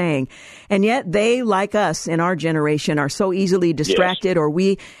God was saying. And yet they, like us in our generation, are so easily distracted, or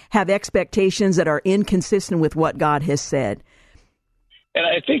we have expectations that are inconsistent with what God has said. And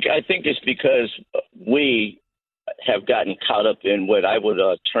I think it's because we have gotten caught up in what I would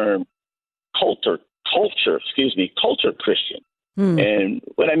term culture Christian. And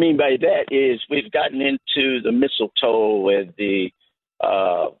what I mean by that is we've gotten into the mistletoe and the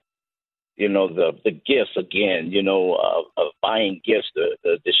gifts again, of buying gifts,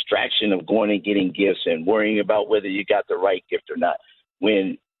 the distraction of going and getting gifts and worrying about whether you got the right gift or not.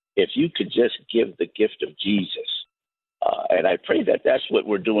 When if you could just give the gift of Jesus, and I pray that that's what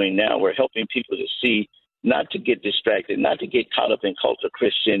we're doing now. We're helping people to see, not to get distracted, not to get caught up in culture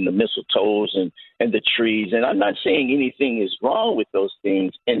Christian, the mistletoes and the trees. And I'm not saying anything is wrong with those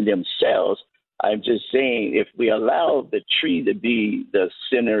things in themselves. I'm just saying if we allow the tree to be the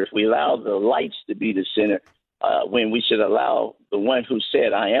center, if we allow the lights to be the center, when we should allow the one who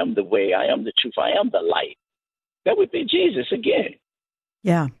said, I am the way, I am the truth, I am the light, that would be Jesus again.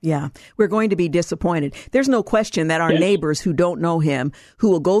 Yeah. We're going to be disappointed. There's no question that our neighbors who don't know him,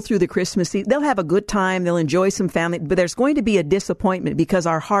 who will go through the Christmas season, they'll have a good time, they'll enjoy some family, but there's going to be a disappointment because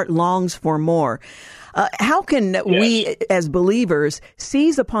our heart longs for more. How can we as believers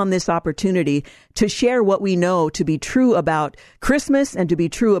seize upon this opportunity to share what we know to be true about Christmas and to be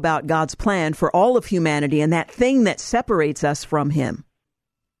true about God's plan for all of humanity and that thing that separates us from him?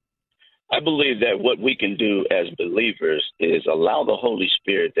 I believe that what we can do as believers is allow the Holy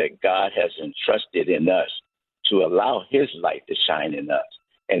Spirit that God has entrusted in us to allow his light to shine in us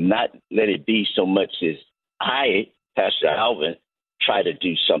and not let it be so much as I, Pastor Alvin, try to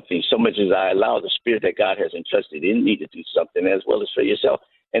do something, so much as I allow the Spirit that God has entrusted in me to do something, as well as for yourself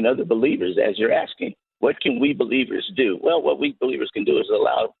and other believers, as you're asking. What can we believers do? Well, what we believers can do is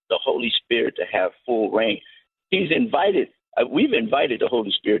allow the Holy Spirit to have full reign. We've invited the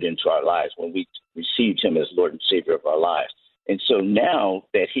Holy Spirit into our lives when we received him as Lord and Savior of our lives. And so now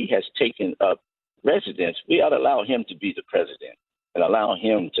that he has taken up residence, we ought to allow him to be the president and allow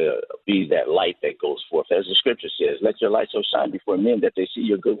him to be that light that goes forth. As the scripture says, let your light so shine before men that they see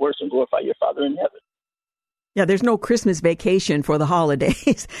your good works and glorify your Father in heaven. Yeah, there's no Christmas vacation for the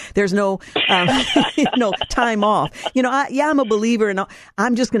holidays. There's no, no time off. I'm a believer, and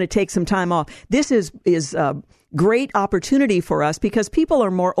I'm just going to take some time off. This is great opportunity for us because people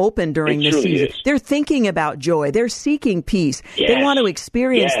are more open during this season. They're thinking about joy. They're seeking peace. Yes. They want to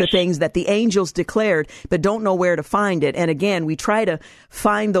experience the things that the angels declared, but don't know where to find it. And again, we try to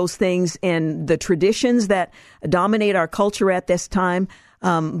find those things in the traditions that dominate our culture at this time.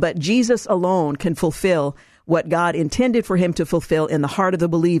 But Jesus alone can fulfill what God intended for him to fulfill in the heart of the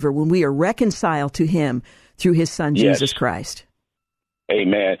believer when we are reconciled to him through his son, Jesus Christ.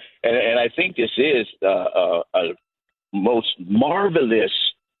 Amen. And I think this is a most marvelous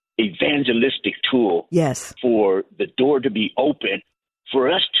evangelistic tool for the door to be open, for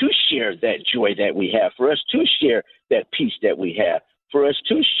us to share that joy that we have, for us to share that peace that we have, for us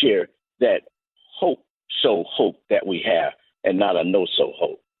to share that hope that we have, and not a no-so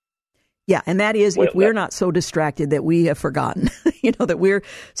hope. Yeah, and that is if we're not so distracted that we have forgotten, that we're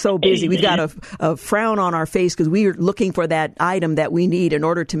so busy. We've got a frown on our face because we are looking for that item that we need in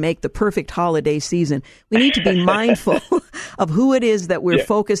order to make the perfect holiday season. We need to be mindful of who it is that we're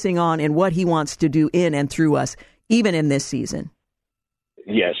focusing on and what he wants to do in and through us, even in this season.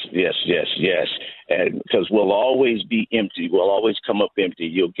 Yes. And because we'll always be empty. We'll always come up empty.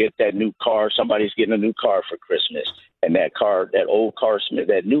 You'll get that new car. Somebody's getting a new car for Christmas. And that old car smell,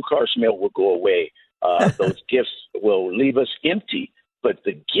 that new car smell will go away. Those gifts will leave us empty. But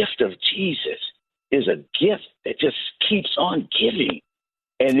the gift of Jesus is a gift that just keeps on giving.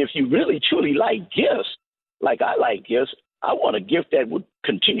 And if you really, truly like gifts, like I like gifts, I want a gift that would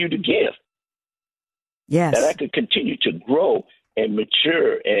continue to give. Yes. That I could continue to grow and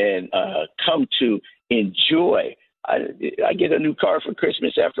mature and come to enjoy. I get a new car for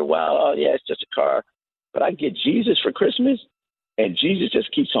Christmas after a while. Oh, yeah, it's just a car. But I get Jesus for Christmas, and Jesus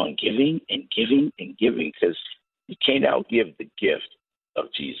just keeps on giving and giving and giving because you can't outgive the gift of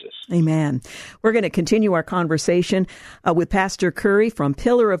Jesus. Amen. We're going to continue our conversation with Pastor Curry from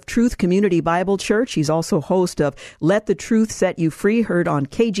Pillar of Truth Community Bible Church. He's also host of Let the Truth Set You Free, heard on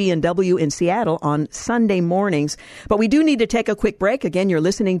KGNW in Seattle on Sunday mornings. But we do need to take a quick break. Again, you're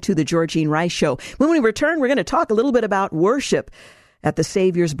listening to The Georgene Rice Show. When we return, we're going to talk a little bit about worship at the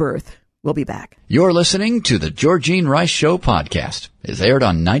Savior's birth. We'll be back. You're listening to the Georgene Rice Show podcast. It's aired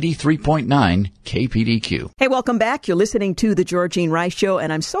on 93.9 KPDQ. Hey, welcome back. You're listening to the Georgene Rice Show,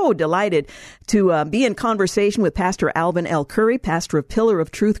 and I'm so delighted to be in conversation with Pastor Alvin L. Curry, pastor of Pillar of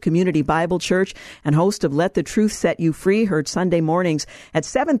Truth Community Bible Church and host of Let the Truth Set You Free, heard Sunday mornings at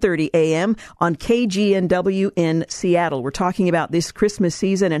 7:30 a.m. on KGNW in Seattle. We're talking about this Christmas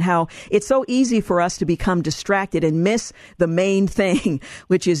season and how it's so easy for us to become distracted and miss the main thing,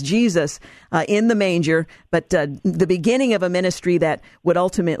 which is Jesus in the manger, but the beginning of a ministry that would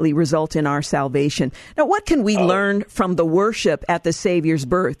ultimately result in our salvation. Now, what can we learn from the worship at the Savior's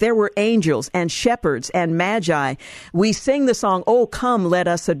birth? There were angels and shepherds and magi. We sing the song, "Oh, come, let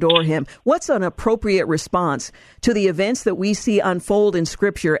us adore him." What's an appropriate response to the events that we see unfold in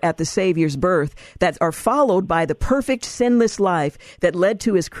Scripture at the Savior's birth that are followed by the perfect, sinless life that led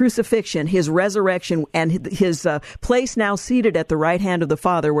to his crucifixion, his resurrection, and his place now seated at the right hand of the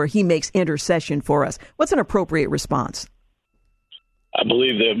Father where he makes intercession for us? What's an appropriate response? I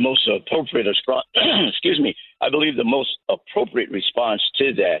believe the most appropriate I believe the most appropriate response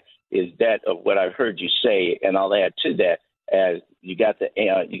to that is that of what I've heard you say, and I'll add to that as you got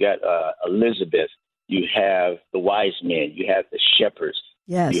Elizabeth, you have the wise men, you have the shepherds,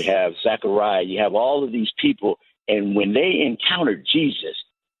 you have Zechariah, you have all of these people, and when they encountered Jesus,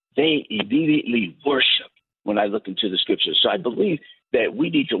 they immediately worship. When I look into the Scriptures, so I believe that we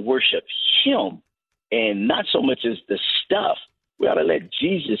need to worship him, and not so much as the stuff. We ought to let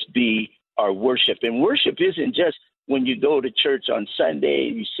Jesus be our worship. And worship isn't just when you go to church on Sunday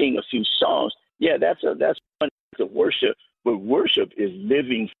and you sing a few songs. Yeah, that's one of worship. But worship is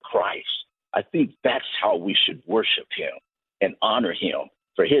living Christ. I think that's how we should worship him and honor him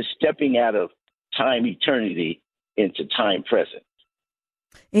for his stepping out of time eternity into time present.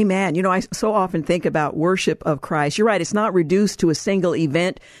 Amen. I so often think about worship of Christ. You're right. It's not reduced to a single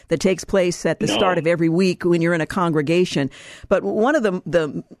event that takes place at the start of every week when you're in a congregation. But one of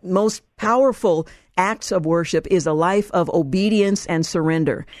the most powerful acts of worship is a life of obedience and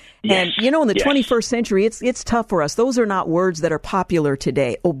surrender. Yes. And, in the 21st century, it's tough for us. Those are not words that are popular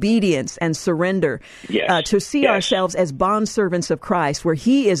today. Obedience and surrender. Yes. To see ourselves as bondservants of Christ, where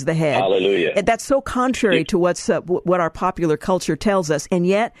he is the head. Hallelujah. And that's so contrary to what our popular culture tells us. And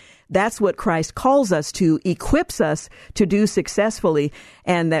yet, that's what Christ calls us to, equips us to do successfully,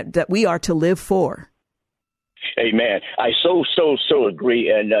 and that we are to live for. Amen. I so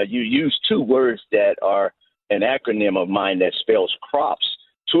agree. And you use two words that are an acronym of mine that spells CROPS.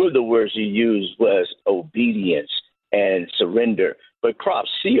 Two of the words you used was obedience and surrender. But CROPS,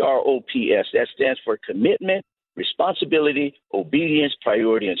 CROPS, that stands for commitment, responsibility, obedience,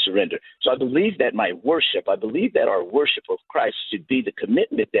 priority, and surrender. So I believe that our worship of Christ should be the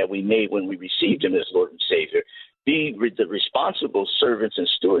commitment that we made when we received him as Lord and Savior, be the responsible servants and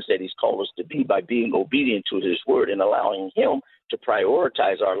stewards that he's called us to be by being obedient to his word and allowing him to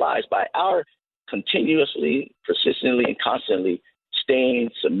prioritize our lives by our continuously, persistently, and constantly staying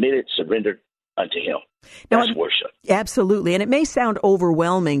submitted, surrendered unto him. That's worship. Absolutely. And it may sound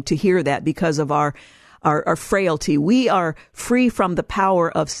overwhelming to hear that because of our frailty. We are free from the power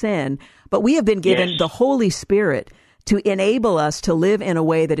of sin, but we have been given the Holy Spirit to enable us to live in a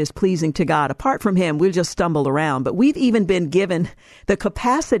way that is pleasing to God. Apart from him, we'll just stumble around. But we've even been given the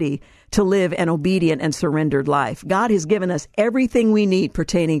capacity to live an obedient and surrendered life. God has given us everything we need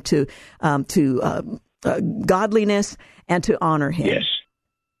pertaining to godliness and to honor him.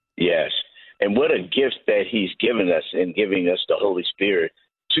 Yes. And what a gift that he's given us in giving us the Holy Spirit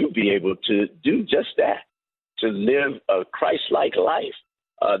to be able to do just that, to live a Christ-like life.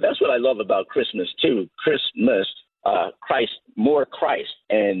 That's what I love about Christmas, too. Christmas, Christ, more Christ.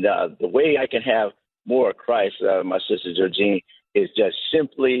 And the way I can have more Christ, my sister Georgene, is just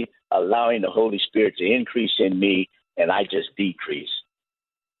simply allowing the Holy Spirit to increase in me and I just decrease.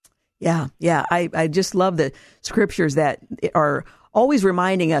 Yeah. I just love the scriptures that are always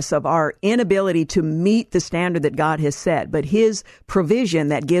reminding us of our inability to meet the standard that God has set, but his provision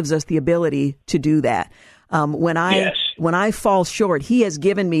that gives us the ability to do that. When I fall short, he has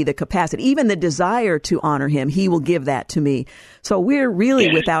given me the capacity, even the desire to honor him. He will give that to me. So we're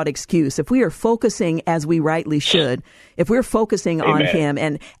really without excuse. If we are focusing as we rightly should, if we're focusing on him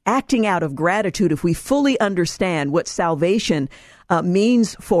and acting out of gratitude, if we fully understand what salvation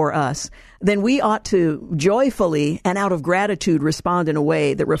means for us, then we ought to joyfully and out of gratitude respond in a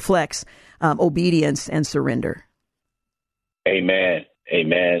way that reflects obedience and surrender. Amen.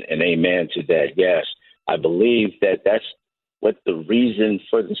 Amen. And amen to that. Yes. I believe that that's what the reason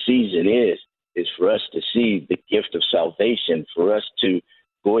for the season is for us to see the gift of salvation, for us to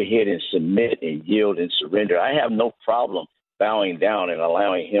go ahead and submit and yield and surrender. I have no problem bowing down and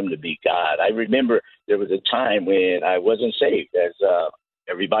allowing him to be God. I remember there was a time when I wasn't saved, as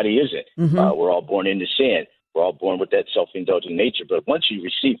everybody isn't. Mm-hmm. We're all born into sin. We're all born with that self-indulgent nature. But once you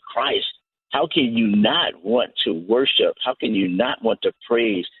receive Christ, how can you not want to worship? How can you not want to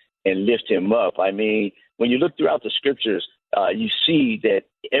praise and lift him up? I mean, when you look throughout the scriptures, you see that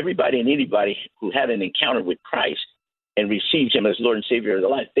everybody and anybody who had an encounter with Christ and received him as Lord and Savior of their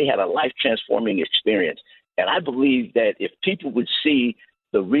life, they had a life-transforming experience. And I believe that if people would see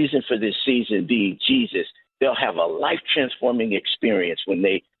the reason for this season being Jesus, they'll have a life-transforming experience when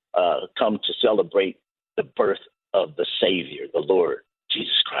they come to celebrate the birth of the Savior, the Lord,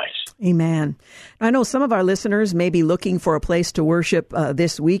 Jesus Christ. Amen. I know some of our listeners may be looking for a place to worship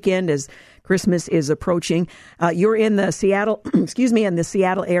this weekend as Christmas is approaching. You're in the Seattle, in the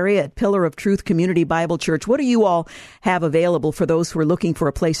Seattle area at Pillar of Truth Community Bible Church. What do you all have available for those who are looking for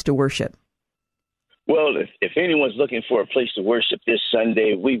a place to worship? Well, if anyone's looking for a place to worship this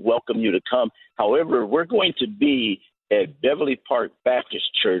Sunday, we welcome you to come. However, we're going to be at Beverly Park Baptist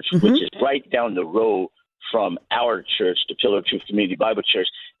Church, which is right down the road from our church, the Pillar of Truth Community Bible Church.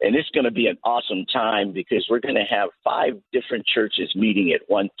 And it's going to be an awesome time because we're going to have 5 different churches meeting at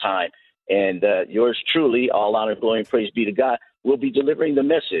one time. And yours truly, all honor, glory, and praise be to God, will be delivering the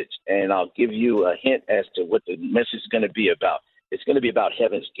message. And I'll give you a hint as to what the message is going to be about. It's going to be about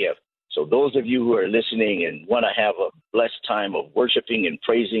heaven's gift. So those of you who are listening and want to have a blessed time of worshiping and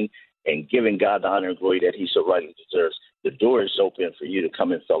praising and giving God the honor and glory that he so rightly deserves, the door is open for you to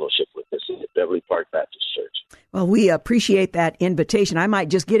come and fellowship with us at Beverly Park Baptist Church. Well, we appreciate that invitation. I might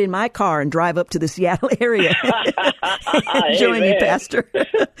just get in my car and drive up to the Seattle area. Join me, Pastor.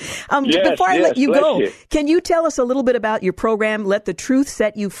 Before I let you go, can you tell us a little bit about your program, Let the Truth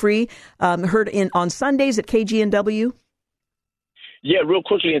Set You Free, heard on Sundays at KGNW? Yeah, real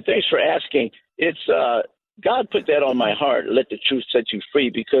quickly, and thanks for asking. It's God put that on my heart, Let the Truth Set You Free,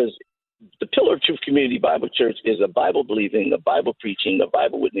 because the Pillar of Truth Community Bible Church is a Bible-believing, a Bible-preaching, a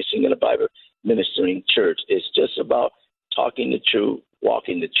Bible-witnessing, and a Bible-ministering church. It's just about talking the truth,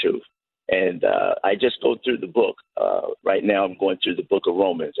 walking the truth. And I just go through the book. Right now I'm going through the book of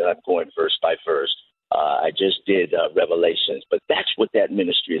Romans, and I'm going verse by verse. I just did Revelations. But that's what that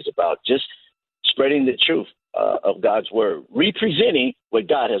ministry is about, just spreading the truth of God's word, representing what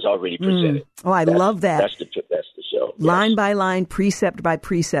God has already presented. Oh, I love that. That's the show. Line by line, precept by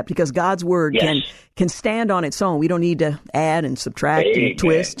precept, because God's word can stand on its own. We don't need to add and subtract and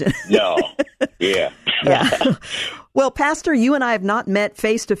twist. No. Yeah. Yeah. Well, Pastor, you and I have not met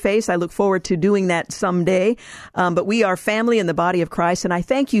face to face. I look forward to doing that someday. But we are family in the body of Christ. And I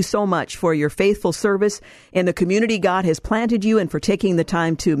thank you so much for your faithful service in the community God has planted you and for taking the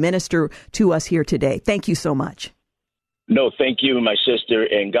time to minister to us here today. Thank you so much. No, thank you, my sister,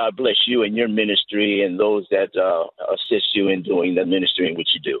 and God bless you and your ministry and those that assist you in doing the ministry in which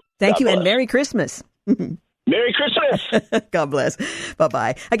you do. Thank you, bless. and Merry Christmas. Merry Christmas. God bless.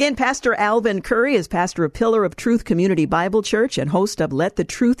 Bye-bye. Again, Pastor Alvin Curry is pastor of Pillar of Truth Community Bible Church and host of Let the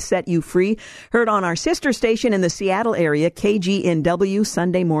Truth Set You Free, heard on our sister station in the Seattle area, KGNW,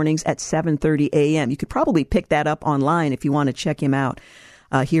 Sunday mornings at 7:30 a.m. You could probably pick that up online if you want to check him out.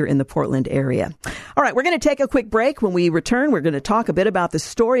 Here in the Portland area. All right, we're going to take a quick break. When we return, we're going to talk a bit about the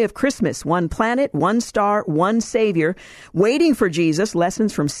story of Christmas. One planet, one star, one Savior, waiting for Jesus,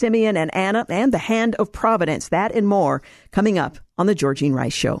 lessons from Simeon and Anna, and the hand of providence. That and more coming up on The Georgene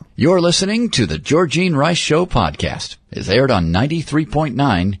Rice Show. You're listening to The Georgene Rice Show podcast. It's aired on 93.9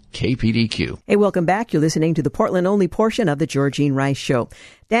 KPDQ. Hey, welcome back. You're listening to the Portland-only portion of The Georgene Rice Show.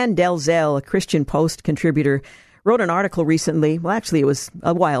 Dan Delzell, a Christian Post contributor, wrote an article recently, well, actually it was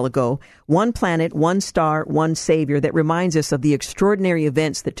a while ago, One Planet, One Star, One Savior, that reminds us of the extraordinary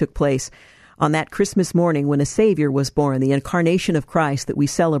events that took place on that Christmas morning when a Savior was born, the incarnation of Christ that we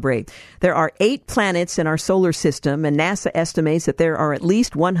celebrate. There are 8 planets in our solar system, and NASA estimates that there are at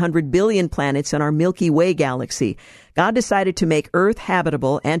least 100 billion planets in our Milky Way galaxy. God decided to make Earth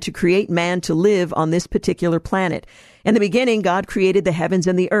habitable and to create man to live on this particular planet. In the beginning, God created the heavens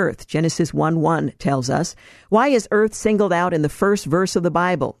and the earth. Genesis 1:1 tells us. Why is Earth singled out in the first verse of the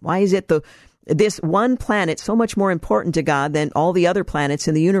Bible? Why is it this one planet so much more important to God than all the other planets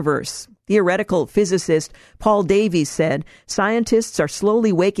in the universe? Theoretical physicist Paul Davies said, scientists are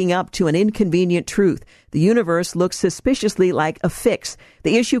slowly waking up to an inconvenient truth. The universe looks suspiciously like a fix.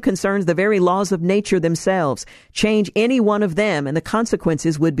 The issue concerns the very laws of nature themselves. Change any one of them and the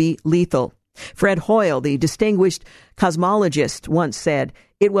consequences would be lethal. Fred Hoyle, the distinguished cosmologist, once said,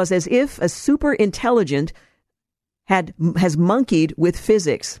 it was as if a super intelligent has monkeyed with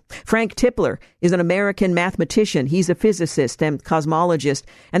physics. Frank Tipler is an American mathematician. He's a physicist and cosmologist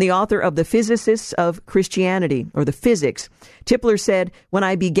and the author of The Physicists of Christianity, or The Physics. Tipler said, when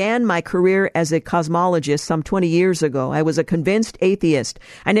I began my career as a cosmologist some 20 years ago, I was a convinced atheist.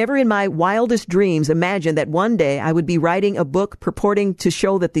 I never in my wildest dreams imagined that one day I would be writing a book purporting to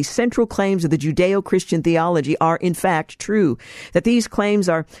show that the central claims of the Judeo-Christian theology are in fact true, that these claims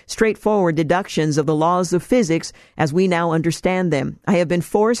are straightforward deductions of the laws of physics as we now understand them. I have been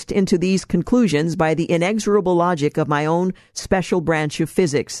forced into these conclusions by the inexorable logic of my own special branch of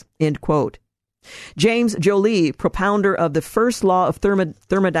physics. End quote. James Joly, propounder of the first law of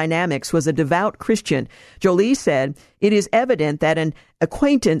thermodynamics, was a devout Christian. Joly said, it is evident that an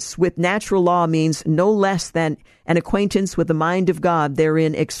acquaintance with natural law means no less than an acquaintance with the mind of God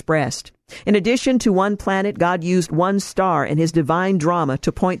therein expressed. In addition to one planet, God used one star in his divine drama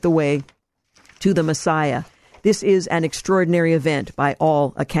to point the way to the Messiah. This is an extraordinary event by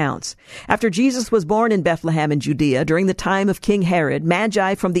all accounts. After Jesus was born in Bethlehem in Judea during the time of King Herod,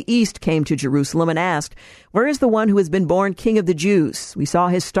 Magi from the east came to Jerusalem and asked, where is the one who has been born King of the Jews? We saw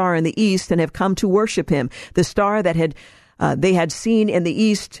his star in the east and have come to worship him. The star that they had seen in the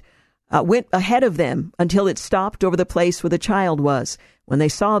east went ahead of them until it stopped over the place where the child was. When they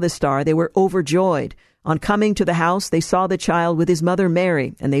saw the star, they were overjoyed. On coming to the house, they saw the child with his mother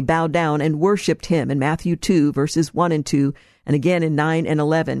Mary, and they bowed down and worshipped him in Matthew 2, verses 1 and 2, and again in 9 and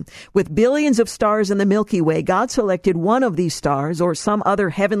 11. With billions of stars in the Milky Way, God selected one of these stars or some other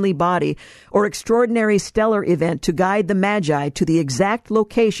heavenly body or extraordinary stellar event to guide the Magi to the exact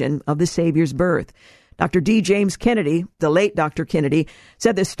location of the Savior's birth. Dr. D. James Kennedy, the late Dr. Kennedy,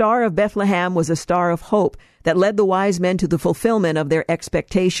 said the Star of Bethlehem was a star of hope that led the wise men to the fulfillment of their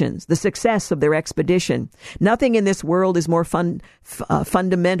expectations, the success of their expedition. Nothing in this world is more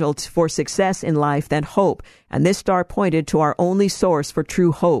fundamental for success in life than hope, and this star pointed to our only source for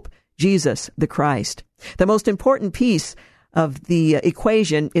true hope, Jesus the Christ. The most important piece of the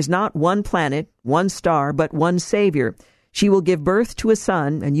equation is not one planet, one star, but one Savior. She will give birth to a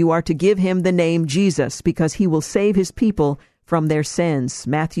son, and you are to give him the name Jesus, because he will save his people from their sins.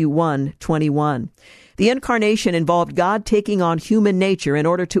 Matthew 1:21. The incarnation involved God taking on human nature in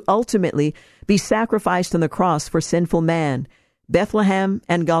order to ultimately be sacrificed on the cross for sinful man. Bethlehem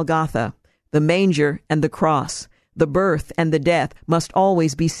and Golgotha, the manger and the cross, the birth and the death must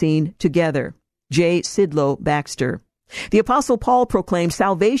always be seen together. J. Sidlow Baxter. The Apostle Paul proclaimed,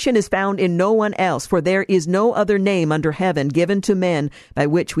 salvation is found in no one else, for there is no other name under heaven given to men by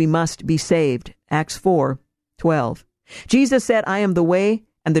which we must be saved. Acts 4:12. Jesus said, I am the way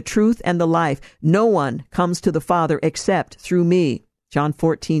and the truth and the life. No one comes to the Father except through me. John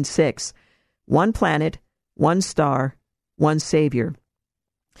 14:6. One planet, one star, one Savior.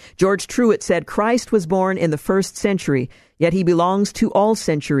 George Truett said, Christ was born in the 1st century, yet he belongs to all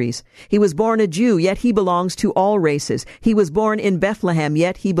centuries. He was born a Jew, yet he belongs to all races. He was born in Bethlehem,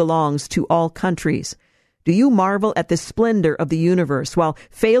 yet he belongs to all countries. Do you marvel at the splendor of the universe while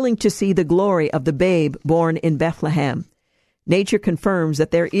failing to see the glory of the babe born in Bethlehem? Nature confirms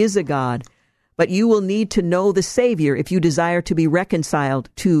that there is a God, but you will need to know the Savior if you desire to be reconciled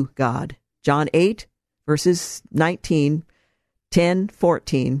to God. John 8, verses 19, 10,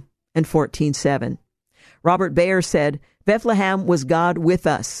 14, and 14:7. Robert Baer said, Bethlehem was God with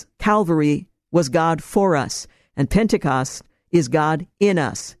us, Calvary was God for us, and Pentecost is God in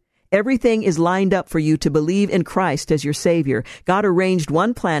us. Everything is lined up for you to believe in Christ as your Savior. God arranged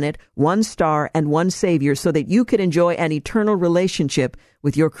one planet, one star, and one Savior so that you could enjoy an eternal relationship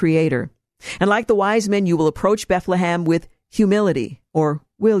with your Creator. And like the wise men, you will approach Bethlehem with humility, or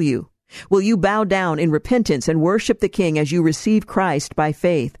will you? Will you bow down in repentance and worship the King as you receive Christ by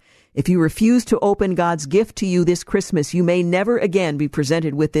faith? If you refuse to open God's gift to you this Christmas, you may never again be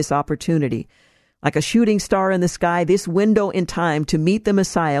presented with this opportunity. Like a shooting star in the sky, this window in time to meet the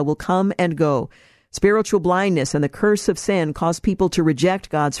Messiah will come and go. Spiritual blindness and the curse of sin cause people to reject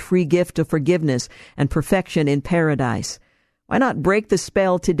God's free gift of forgiveness and perfection in paradise. Why not break the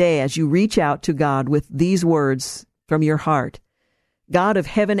spell today as you reach out to God with these words from your heart? God of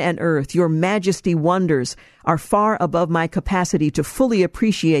heaven and earth, your majesty wonders are far above my capacity to fully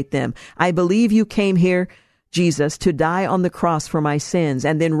appreciate them. I believe you came here, Jesus, to die on the cross for my sins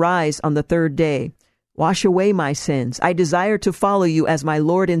and then rise on the 3rd day. Wash away my sins. I desire to follow you as my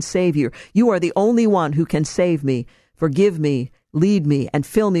Lord and Savior. You are the only one who can save me. Forgive me, lead me, and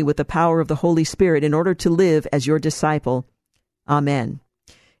fill me with the power of the Holy Spirit in order to live as your disciple. Amen.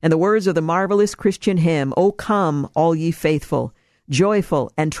 And the words of the marvelous Christian hymn, O come, all ye faithful,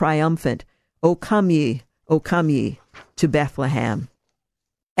 joyful and triumphant, O come ye to Bethlehem.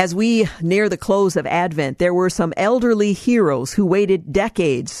 As we near the close of Advent, there were some elderly heroes who waited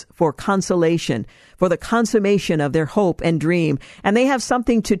decades for consolation, for the consummation of their hope and dream. And they have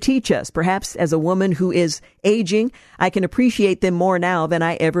something to teach us. Perhaps as a woman who is aging, I can appreciate them more now than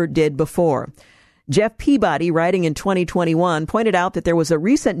I ever did before. Jeff Peabody, writing in 2021, pointed out that there was a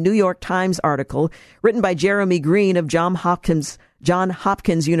recent New York Times article written by Jeremy Green of Johns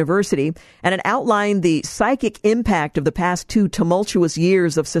Hopkins University, and it outlined the psychic impact of the past 2 tumultuous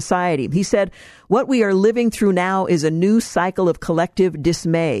years of society. He said, what we are living through now is a new cycle of collective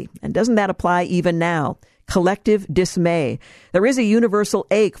dismay. And doesn't that apply even now? Collective dismay. There is a universal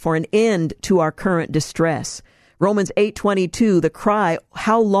ache for an end to our current distress. Romans 8:22, the cry,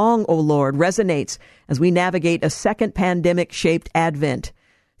 how long, O Lord, resonates as we navigate a second pandemic-shaped Advent.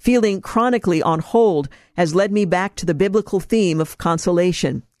 Feeling chronically on hold has led me back to the biblical theme of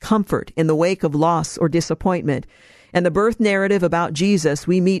consolation, comfort in the wake of loss or disappointment. And the birth narrative about Jesus,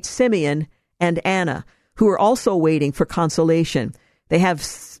 we meet Simeon and Anna, who are also waiting for consolation. They have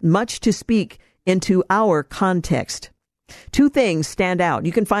much to speak into our context. 2 things stand out.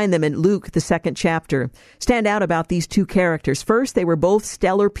 You can find them in Luke, the 2nd chapter. Stand out about these 2 characters. First, they were both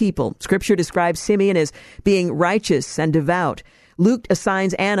stellar people. Scripture describes Simeon as being righteous and devout. Luke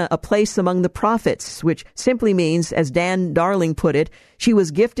assigns Anna a place among the prophets, which simply means, as Dan Darling put it, she was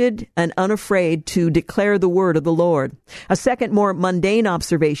gifted and unafraid to declare the word of the Lord. A second, more mundane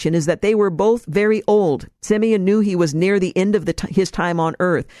observation is that they were both very old. Simeon knew he was near the end of his time on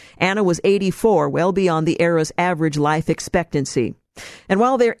earth. Anna was 84, well beyond the era's average life expectancy. And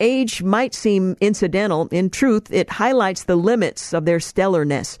while their age might seem incidental, in truth, it highlights the limits of their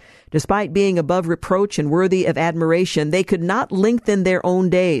stellarness. Despite being above reproach and worthy of admiration, they could not lengthen their own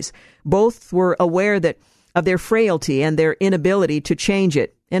days. Both were aware of their frailty and their inability to change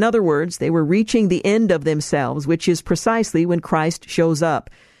it. In other words, they were reaching the end of themselves, which is precisely when Christ shows up.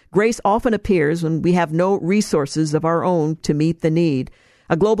 Grace often appears when we have no resources of our own to meet the need.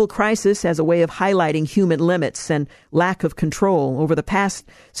 A global crisis has a way of highlighting human limits and lack of control. Over the past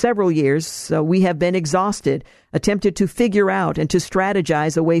several years, we have been exhausted, attempted to figure out and to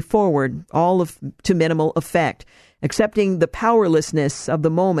strategize a way forward, all to minimal effect. Accepting the powerlessness of the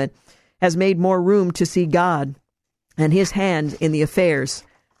moment has made more room to see God and his hand in the affairs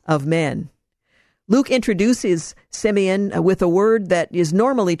of men. Luke introduces Simeon with a word that is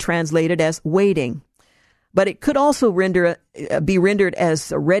normally translated as waiting. But it could also be rendered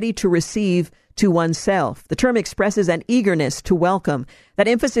as ready to receive to oneself. The term expresses an eagerness to welcome. That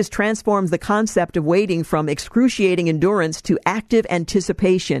emphasis transforms the concept of waiting from excruciating endurance to active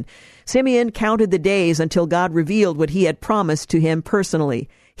anticipation. Simeon counted the days until God revealed what he had promised to him personally.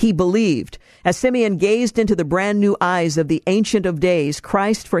 He believed. As Simeon gazed into the brand new eyes of the Ancient of Days,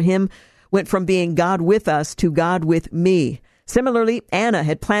 Christ for him went from being God with us to God with me. Similarly, Anna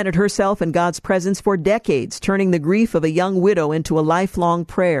had planted herself in God's presence for decades, turning the grief of a young widow into a lifelong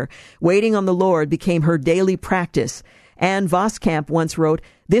prayer. Waiting on the Lord became her daily practice. Anne Voskamp once wrote,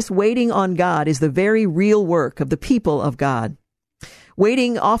 "This waiting on God is the very real work of the people of God."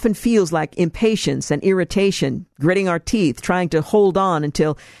 Waiting often feels like impatience and irritation, gritting our teeth, trying to hold on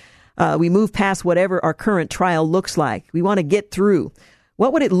until we move past whatever our current trial looks like. We want to get through.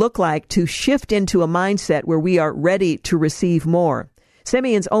 What would it look like to shift into a mindset where we are ready to receive more?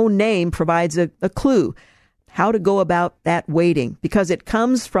 Simeon's own name provides a clue how to go about that waiting, because it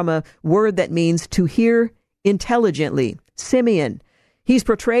comes from a word that means to hear intelligently. Simeon. He's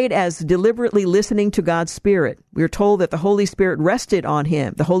portrayed as deliberately listening to God's Spirit. We're told that the Holy Spirit rested on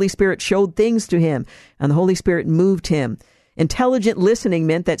him. The Holy Spirit showed things to him, and the Holy Spirit moved him. Intelligent listening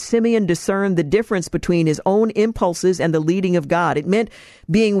meant that Simeon discerned the difference between his own impulses and the leading of God. It meant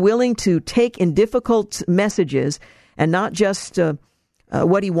being willing to take in difficult messages and not just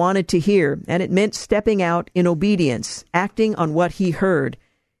what he wanted to hear. And it meant stepping out in obedience, acting on what he heard.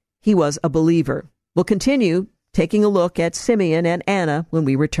 He was a believer. We'll continue taking a look at Simeon and Anna when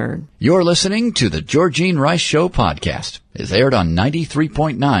we return. You're listening to the Georgene Rice Show podcast. It's aired on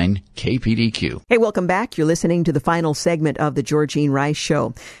 93.9 KPDQ. Hey, welcome back. You're listening to the final segment of the Georgene Rice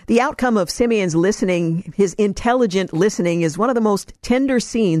Show. The outcome of Simeon's listening, his intelligent listening, is one of the most tender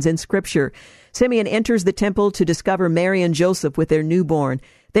scenes in Scripture. Simeon enters the temple to discover Mary and Joseph with their newborn.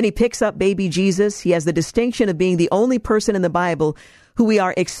 Then he picks up baby Jesus. He has the distinction of being the only person in the Bible who we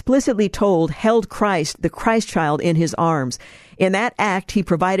are explicitly told held Christ, the Christ child, in his arms. In that act, he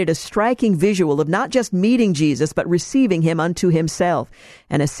provided a striking visual of not just meeting Jesus, but receiving him unto himself.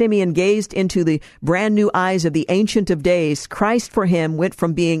 And as Simeon gazed into the brand new eyes of the Ancient of Days, Christ for him went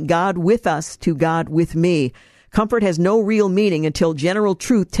from being God with us to God with me. Comfort has no real meaning until general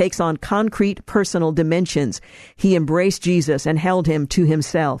truth takes on concrete personal dimensions. He embraced Jesus and held him to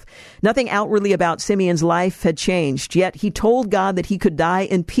himself. Nothing outwardly about Simeon's life had changed, yet he told God that he could die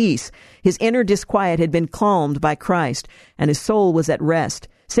in peace. His inner disquiet had been calmed by Christ, and his soul was at rest.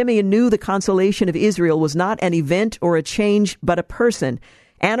 Simeon knew the consolation of Israel was not an event or a change, but a person.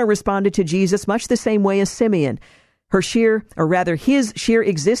 Anna responded to Jesus much the same way as Simeon. His sheer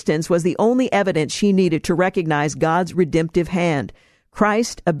existence was the only evidence she needed to recognize God's redemptive hand.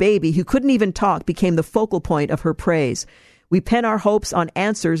 Christ, a baby who couldn't even talk, became the focal point of her praise. We pin our hopes on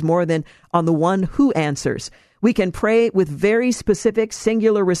answers more than on the one who answers. We can pray with very specific,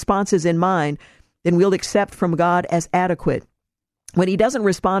 singular responses in mind, then we'll accept from God as adequate. When he doesn't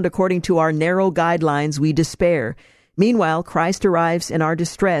respond according to our narrow guidelines, we despair. Meanwhile, Christ arrives in our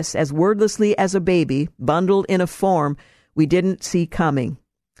distress as wordlessly as a baby, bundled in a form we didn't see coming.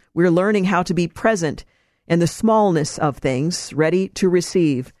 We're learning how to be present in the smallness of things, ready to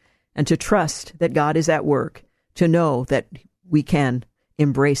receive, and to trust that God is at work, to know that we can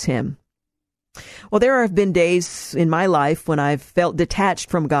embrace him. Well, there have been days in my life when I've felt detached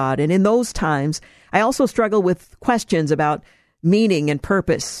from God, and in those times, I also struggle with questions about meaning and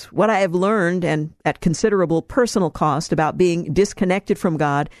purpose. What I have learned, and at considerable personal cost, about being disconnected from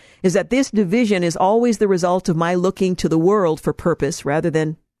God is that this division is always the result of my looking to the world for purpose rather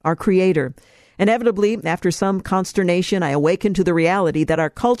than our Creator. Inevitably, after some consternation, I awaken to the reality that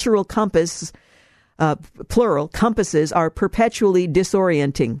our cultural compass, plural, compasses are perpetually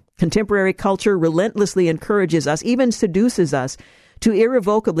disorienting. Contemporary culture relentlessly encourages us, even seduces us, to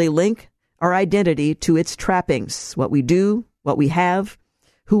irrevocably link our identity to its trappings, what we do, what we have,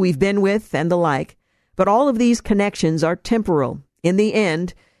 who we've been with, and the like. But all of these connections are temporal. In the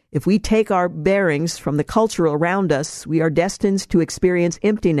end, if we take our bearings from the culture around us, we are destined to experience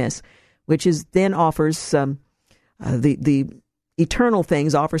emptiness, which is then offers the eternal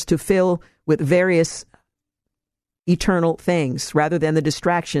things offers to fill with various eternal things, rather than the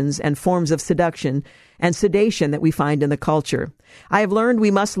distractions and forms of seduction and sedation that we find in the culture. I have learned we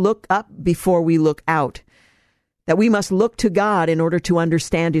must look up before we look out, that we must look to God in order to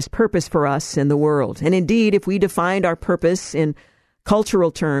understand his purpose for us in the world. And indeed, if we defined our purpose in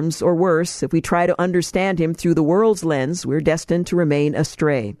cultural terms, or worse, if we try to understand him through the world's lens, we're destined to remain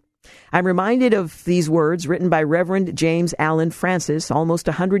astray. I'm reminded of these words written by Reverend James Allen Francis almost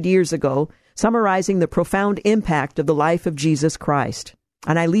 100 years ago, summarizing the profound impact of the life of Jesus Christ.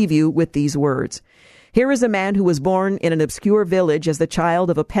 And I leave you with these words. Here is a man who was born in an obscure village as the child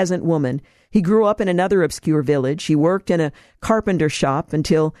of a peasant woman. He grew up in another obscure village. He worked in a carpenter shop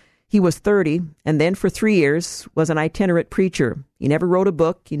until he was 30, and then for 3 years was an itinerant preacher. He never wrote a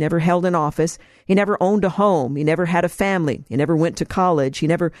book. He never held an office. He never owned a home. He never had a family. He never went to college. He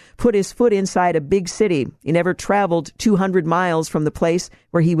never put his foot inside a big city. He never traveled 200 miles from the place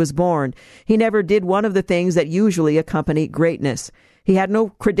where he was born. He never did one of the things that usually accompany greatness. He had no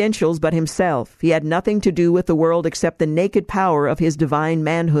credentials but himself. He had nothing to do with the world except the naked power of his divine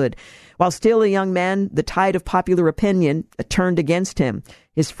manhood. While still a young man, the tide of popular opinion turned against him.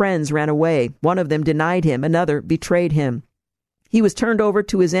 His friends ran away. One of them denied him. Another betrayed him. He was turned over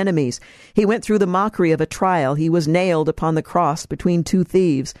to his enemies. He went through the mockery of a trial. He was nailed upon the cross between two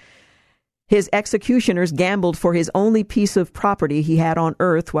thieves. His executioners gambled for his only piece of property he had on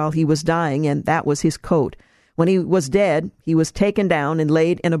earth while he was dying, and that was his coat. When he was dead, he was taken down and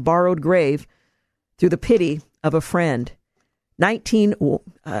laid in a borrowed grave through the pity of a friend. 19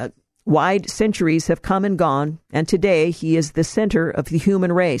 wide centuries have come and gone, and today he is the center of the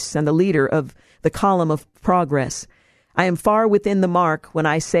human race and the leader of the column of progress. I am far within the mark when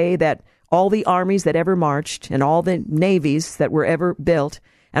I say that all the armies that ever marched, and all the navies that were ever built,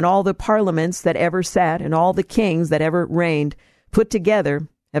 and all the parliaments that ever sat, and all the kings that ever reigned, put together,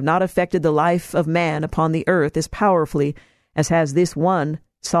 have not affected the life of man upon the earth as powerfully as has this one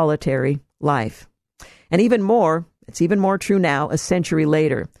solitary life. And it's even more true now, a century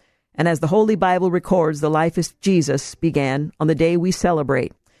later. And as the Holy Bible records, the life of Jesus began on the day we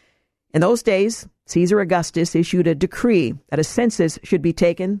celebrate. In those days, Caesar Augustus issued a decree that a census should be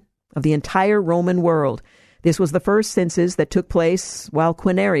taken of the entire Roman world. This was the first census that took place while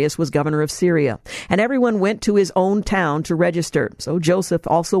Quirinius was governor of Syria. And everyone went to his own town to register. So Joseph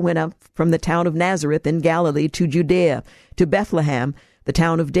also went up from the town of Nazareth in Galilee to Judea, to Bethlehem, the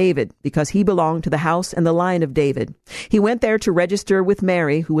town of David, because he belonged to the house and the line of David. He went there to register with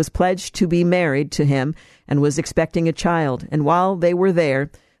Mary, who was pledged to be married to him and was expecting a child. And while they were there,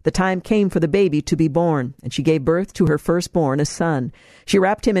 the time came for the baby to be born, and she gave birth to her firstborn, a son. She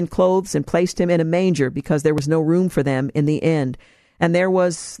wrapped him in clothes and placed him in a manger because there was no room for them in the inn. And there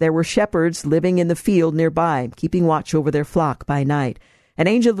were shepherds living in the field nearby, keeping watch over their flock by night. An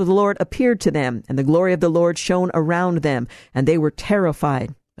angel of the Lord appeared to them, and the glory of the Lord shone around them, and they were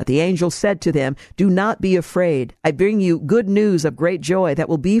terrified. But the angel said to them, "Do not be afraid. I bring you good news of great joy that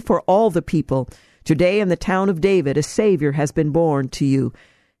will be for all the people. Today in the town of David a Savior has been born to you.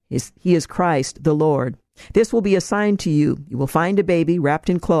 He is Christ the Lord. This will be a sign to you. You will find a baby wrapped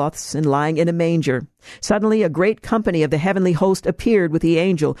in cloths and lying in a manger." Suddenly a great company of the heavenly host appeared with the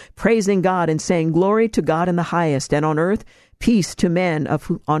angel, praising God and saying, "Glory to God in the highest, and on earth peace to men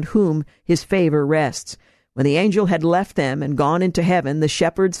on whom his favor rests." When the angel had left them and gone into heaven, the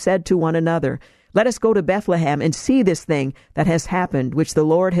shepherds said to one another, "Let us go to Bethlehem and see this thing that has happened, which the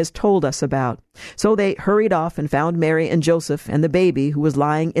Lord has told us about." So they hurried off and found Mary and Joseph and the baby who was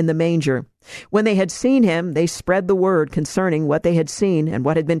lying in the manger. When they had seen him, they spread the word concerning what they had seen and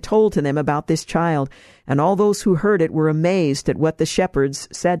what had been told to them about this child. And all those who heard it were amazed at what the shepherds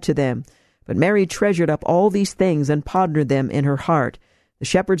said to them. But Mary treasured up all these things and pondered them in her heart. The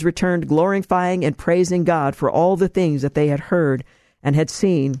shepherds returned, glorifying and praising God for all the things that they had heard and had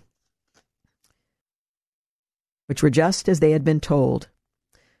seen, which were just as they had been told.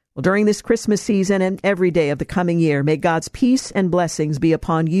 Well, during this Christmas season and every day of the coming year, may God's peace and blessings be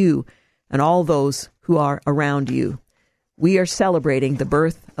upon you and all those who are around you. We are celebrating the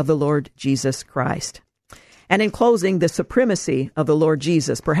birth of the Lord Jesus Christ. And in closing, the supremacy of the Lord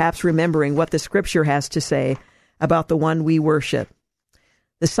Jesus, perhaps remembering what the Scripture has to say about the one we worship.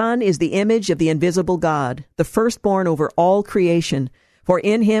 The Son is the image of the invisible God, the firstborn over all creation. For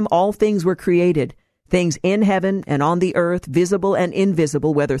in him all things were created, things in heaven and on the earth, visible and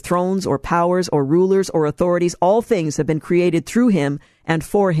invisible, whether thrones or powers or rulers or authorities, all things have been created through him and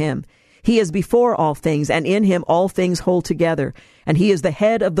for him. He is before all things, and in him all things hold together. And he is the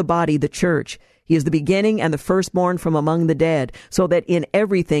head of the body, the church. He is the beginning and the firstborn from among the dead, so that in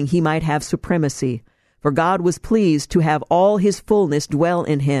everything he might have supremacy. For God was pleased to have all his fullness dwell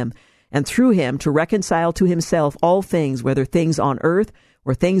in him, and through him to reconcile to himself all things, whether things on earth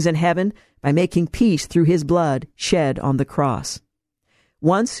or things in heaven, by making peace through his blood shed on the cross.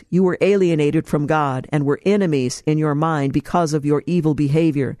 Once you were alienated from God and were enemies in your mind because of your evil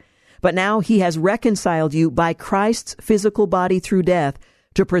behavior. But now he has reconciled you by Christ's physical body through death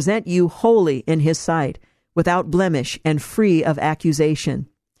to present you holy in his sight, without blemish and free of accusation.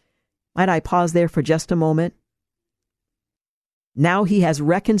 Might I pause there for just a moment? Now he has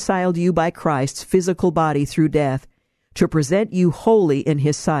reconciled you by Christ's physical body through death to present you holy in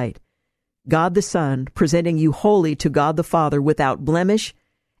his sight. God the Son, presenting you wholly to God the Father without blemish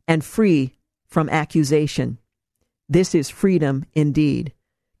and free from accusation. This is freedom indeed.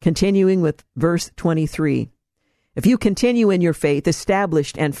 Continuing with verse 23. If you continue in your faith,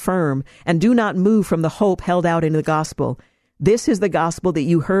 established and firm, and do not move from the hope held out in the gospel, this is the gospel that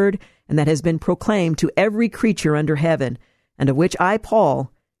you heard and that has been proclaimed to every creature under heaven, and of which I,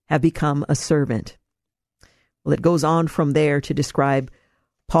 Paul, have become a servant. Well, it goes on from there to describe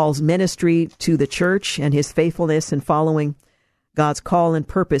Paul's ministry to the church and his faithfulness in following God's call and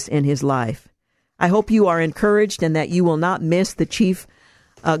purpose in his life. I hope you are encouraged and that you will not miss the chief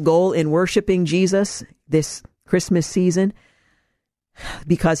goal in worshiping Jesus this Christmas season,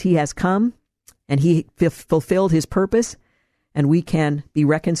 because he has come and he fulfilled his purpose, and we can be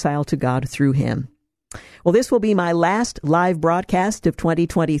reconciled to God through him. Well, this will be my last live broadcast of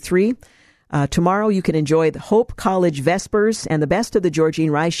 2023. Tomorrow you can enjoy the Hope College Vespers and the best of the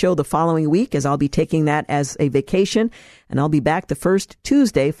Georgene Rice Show the following week, as I'll be taking that as a vacation, and I'll be back the first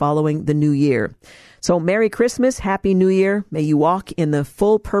Tuesday following the new year. So Merry Christmas, Happy New Year. May you walk in the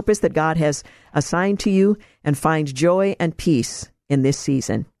full purpose that God has assigned to you and find joy and peace in this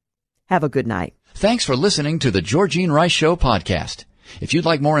season. Have a good night. Thanks for listening to the Georgene Rice Show podcast. If you'd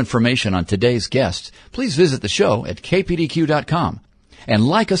like more information on today's guests, please visit the show at kpdq.com and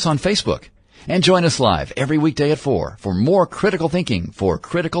like us on Facebook. And join us live every weekday at 4 for more critical thinking for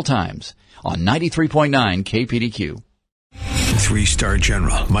critical times on 93.9 KPDQ. 3-star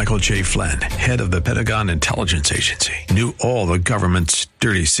General Michael J. Flynn, head of the Pentagon Intelligence Agency, knew all the government's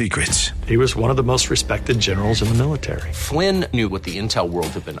dirty secrets. He was one of the most respected generals in the military. Flynn knew what the intel world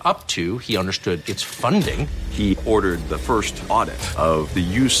had been up to. He understood its funding. He ordered the first audit of the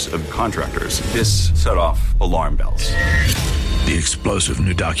use of contractors. This set off alarm bells. The explosive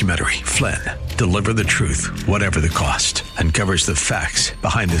new documentary, Flynn, Deliver the Truth, Whatever the Cost, uncovers the facts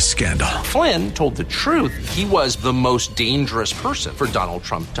behind this scandal. Flynn told the truth. He was the most dangerous person for Donald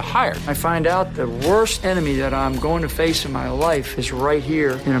Trump to hire. I find out the worst enemy that I'm going to face in my life is right here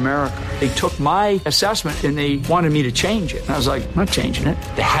in America. They took my assessment and they wanted me to change it. And I was like, I'm not changing it.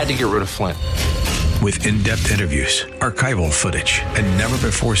 They had to get rid of Flynn. With in-depth interviews, archival footage, and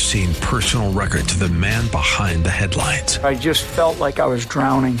never-before-seen personal records of the man behind the headlines. I just felt like I was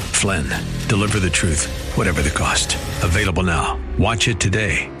drowning. Flynn, Deliver the Truth, Whatever the Cost. Available now. Watch it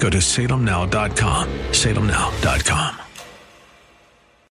today. Go to salemnow.com. salemnow.com.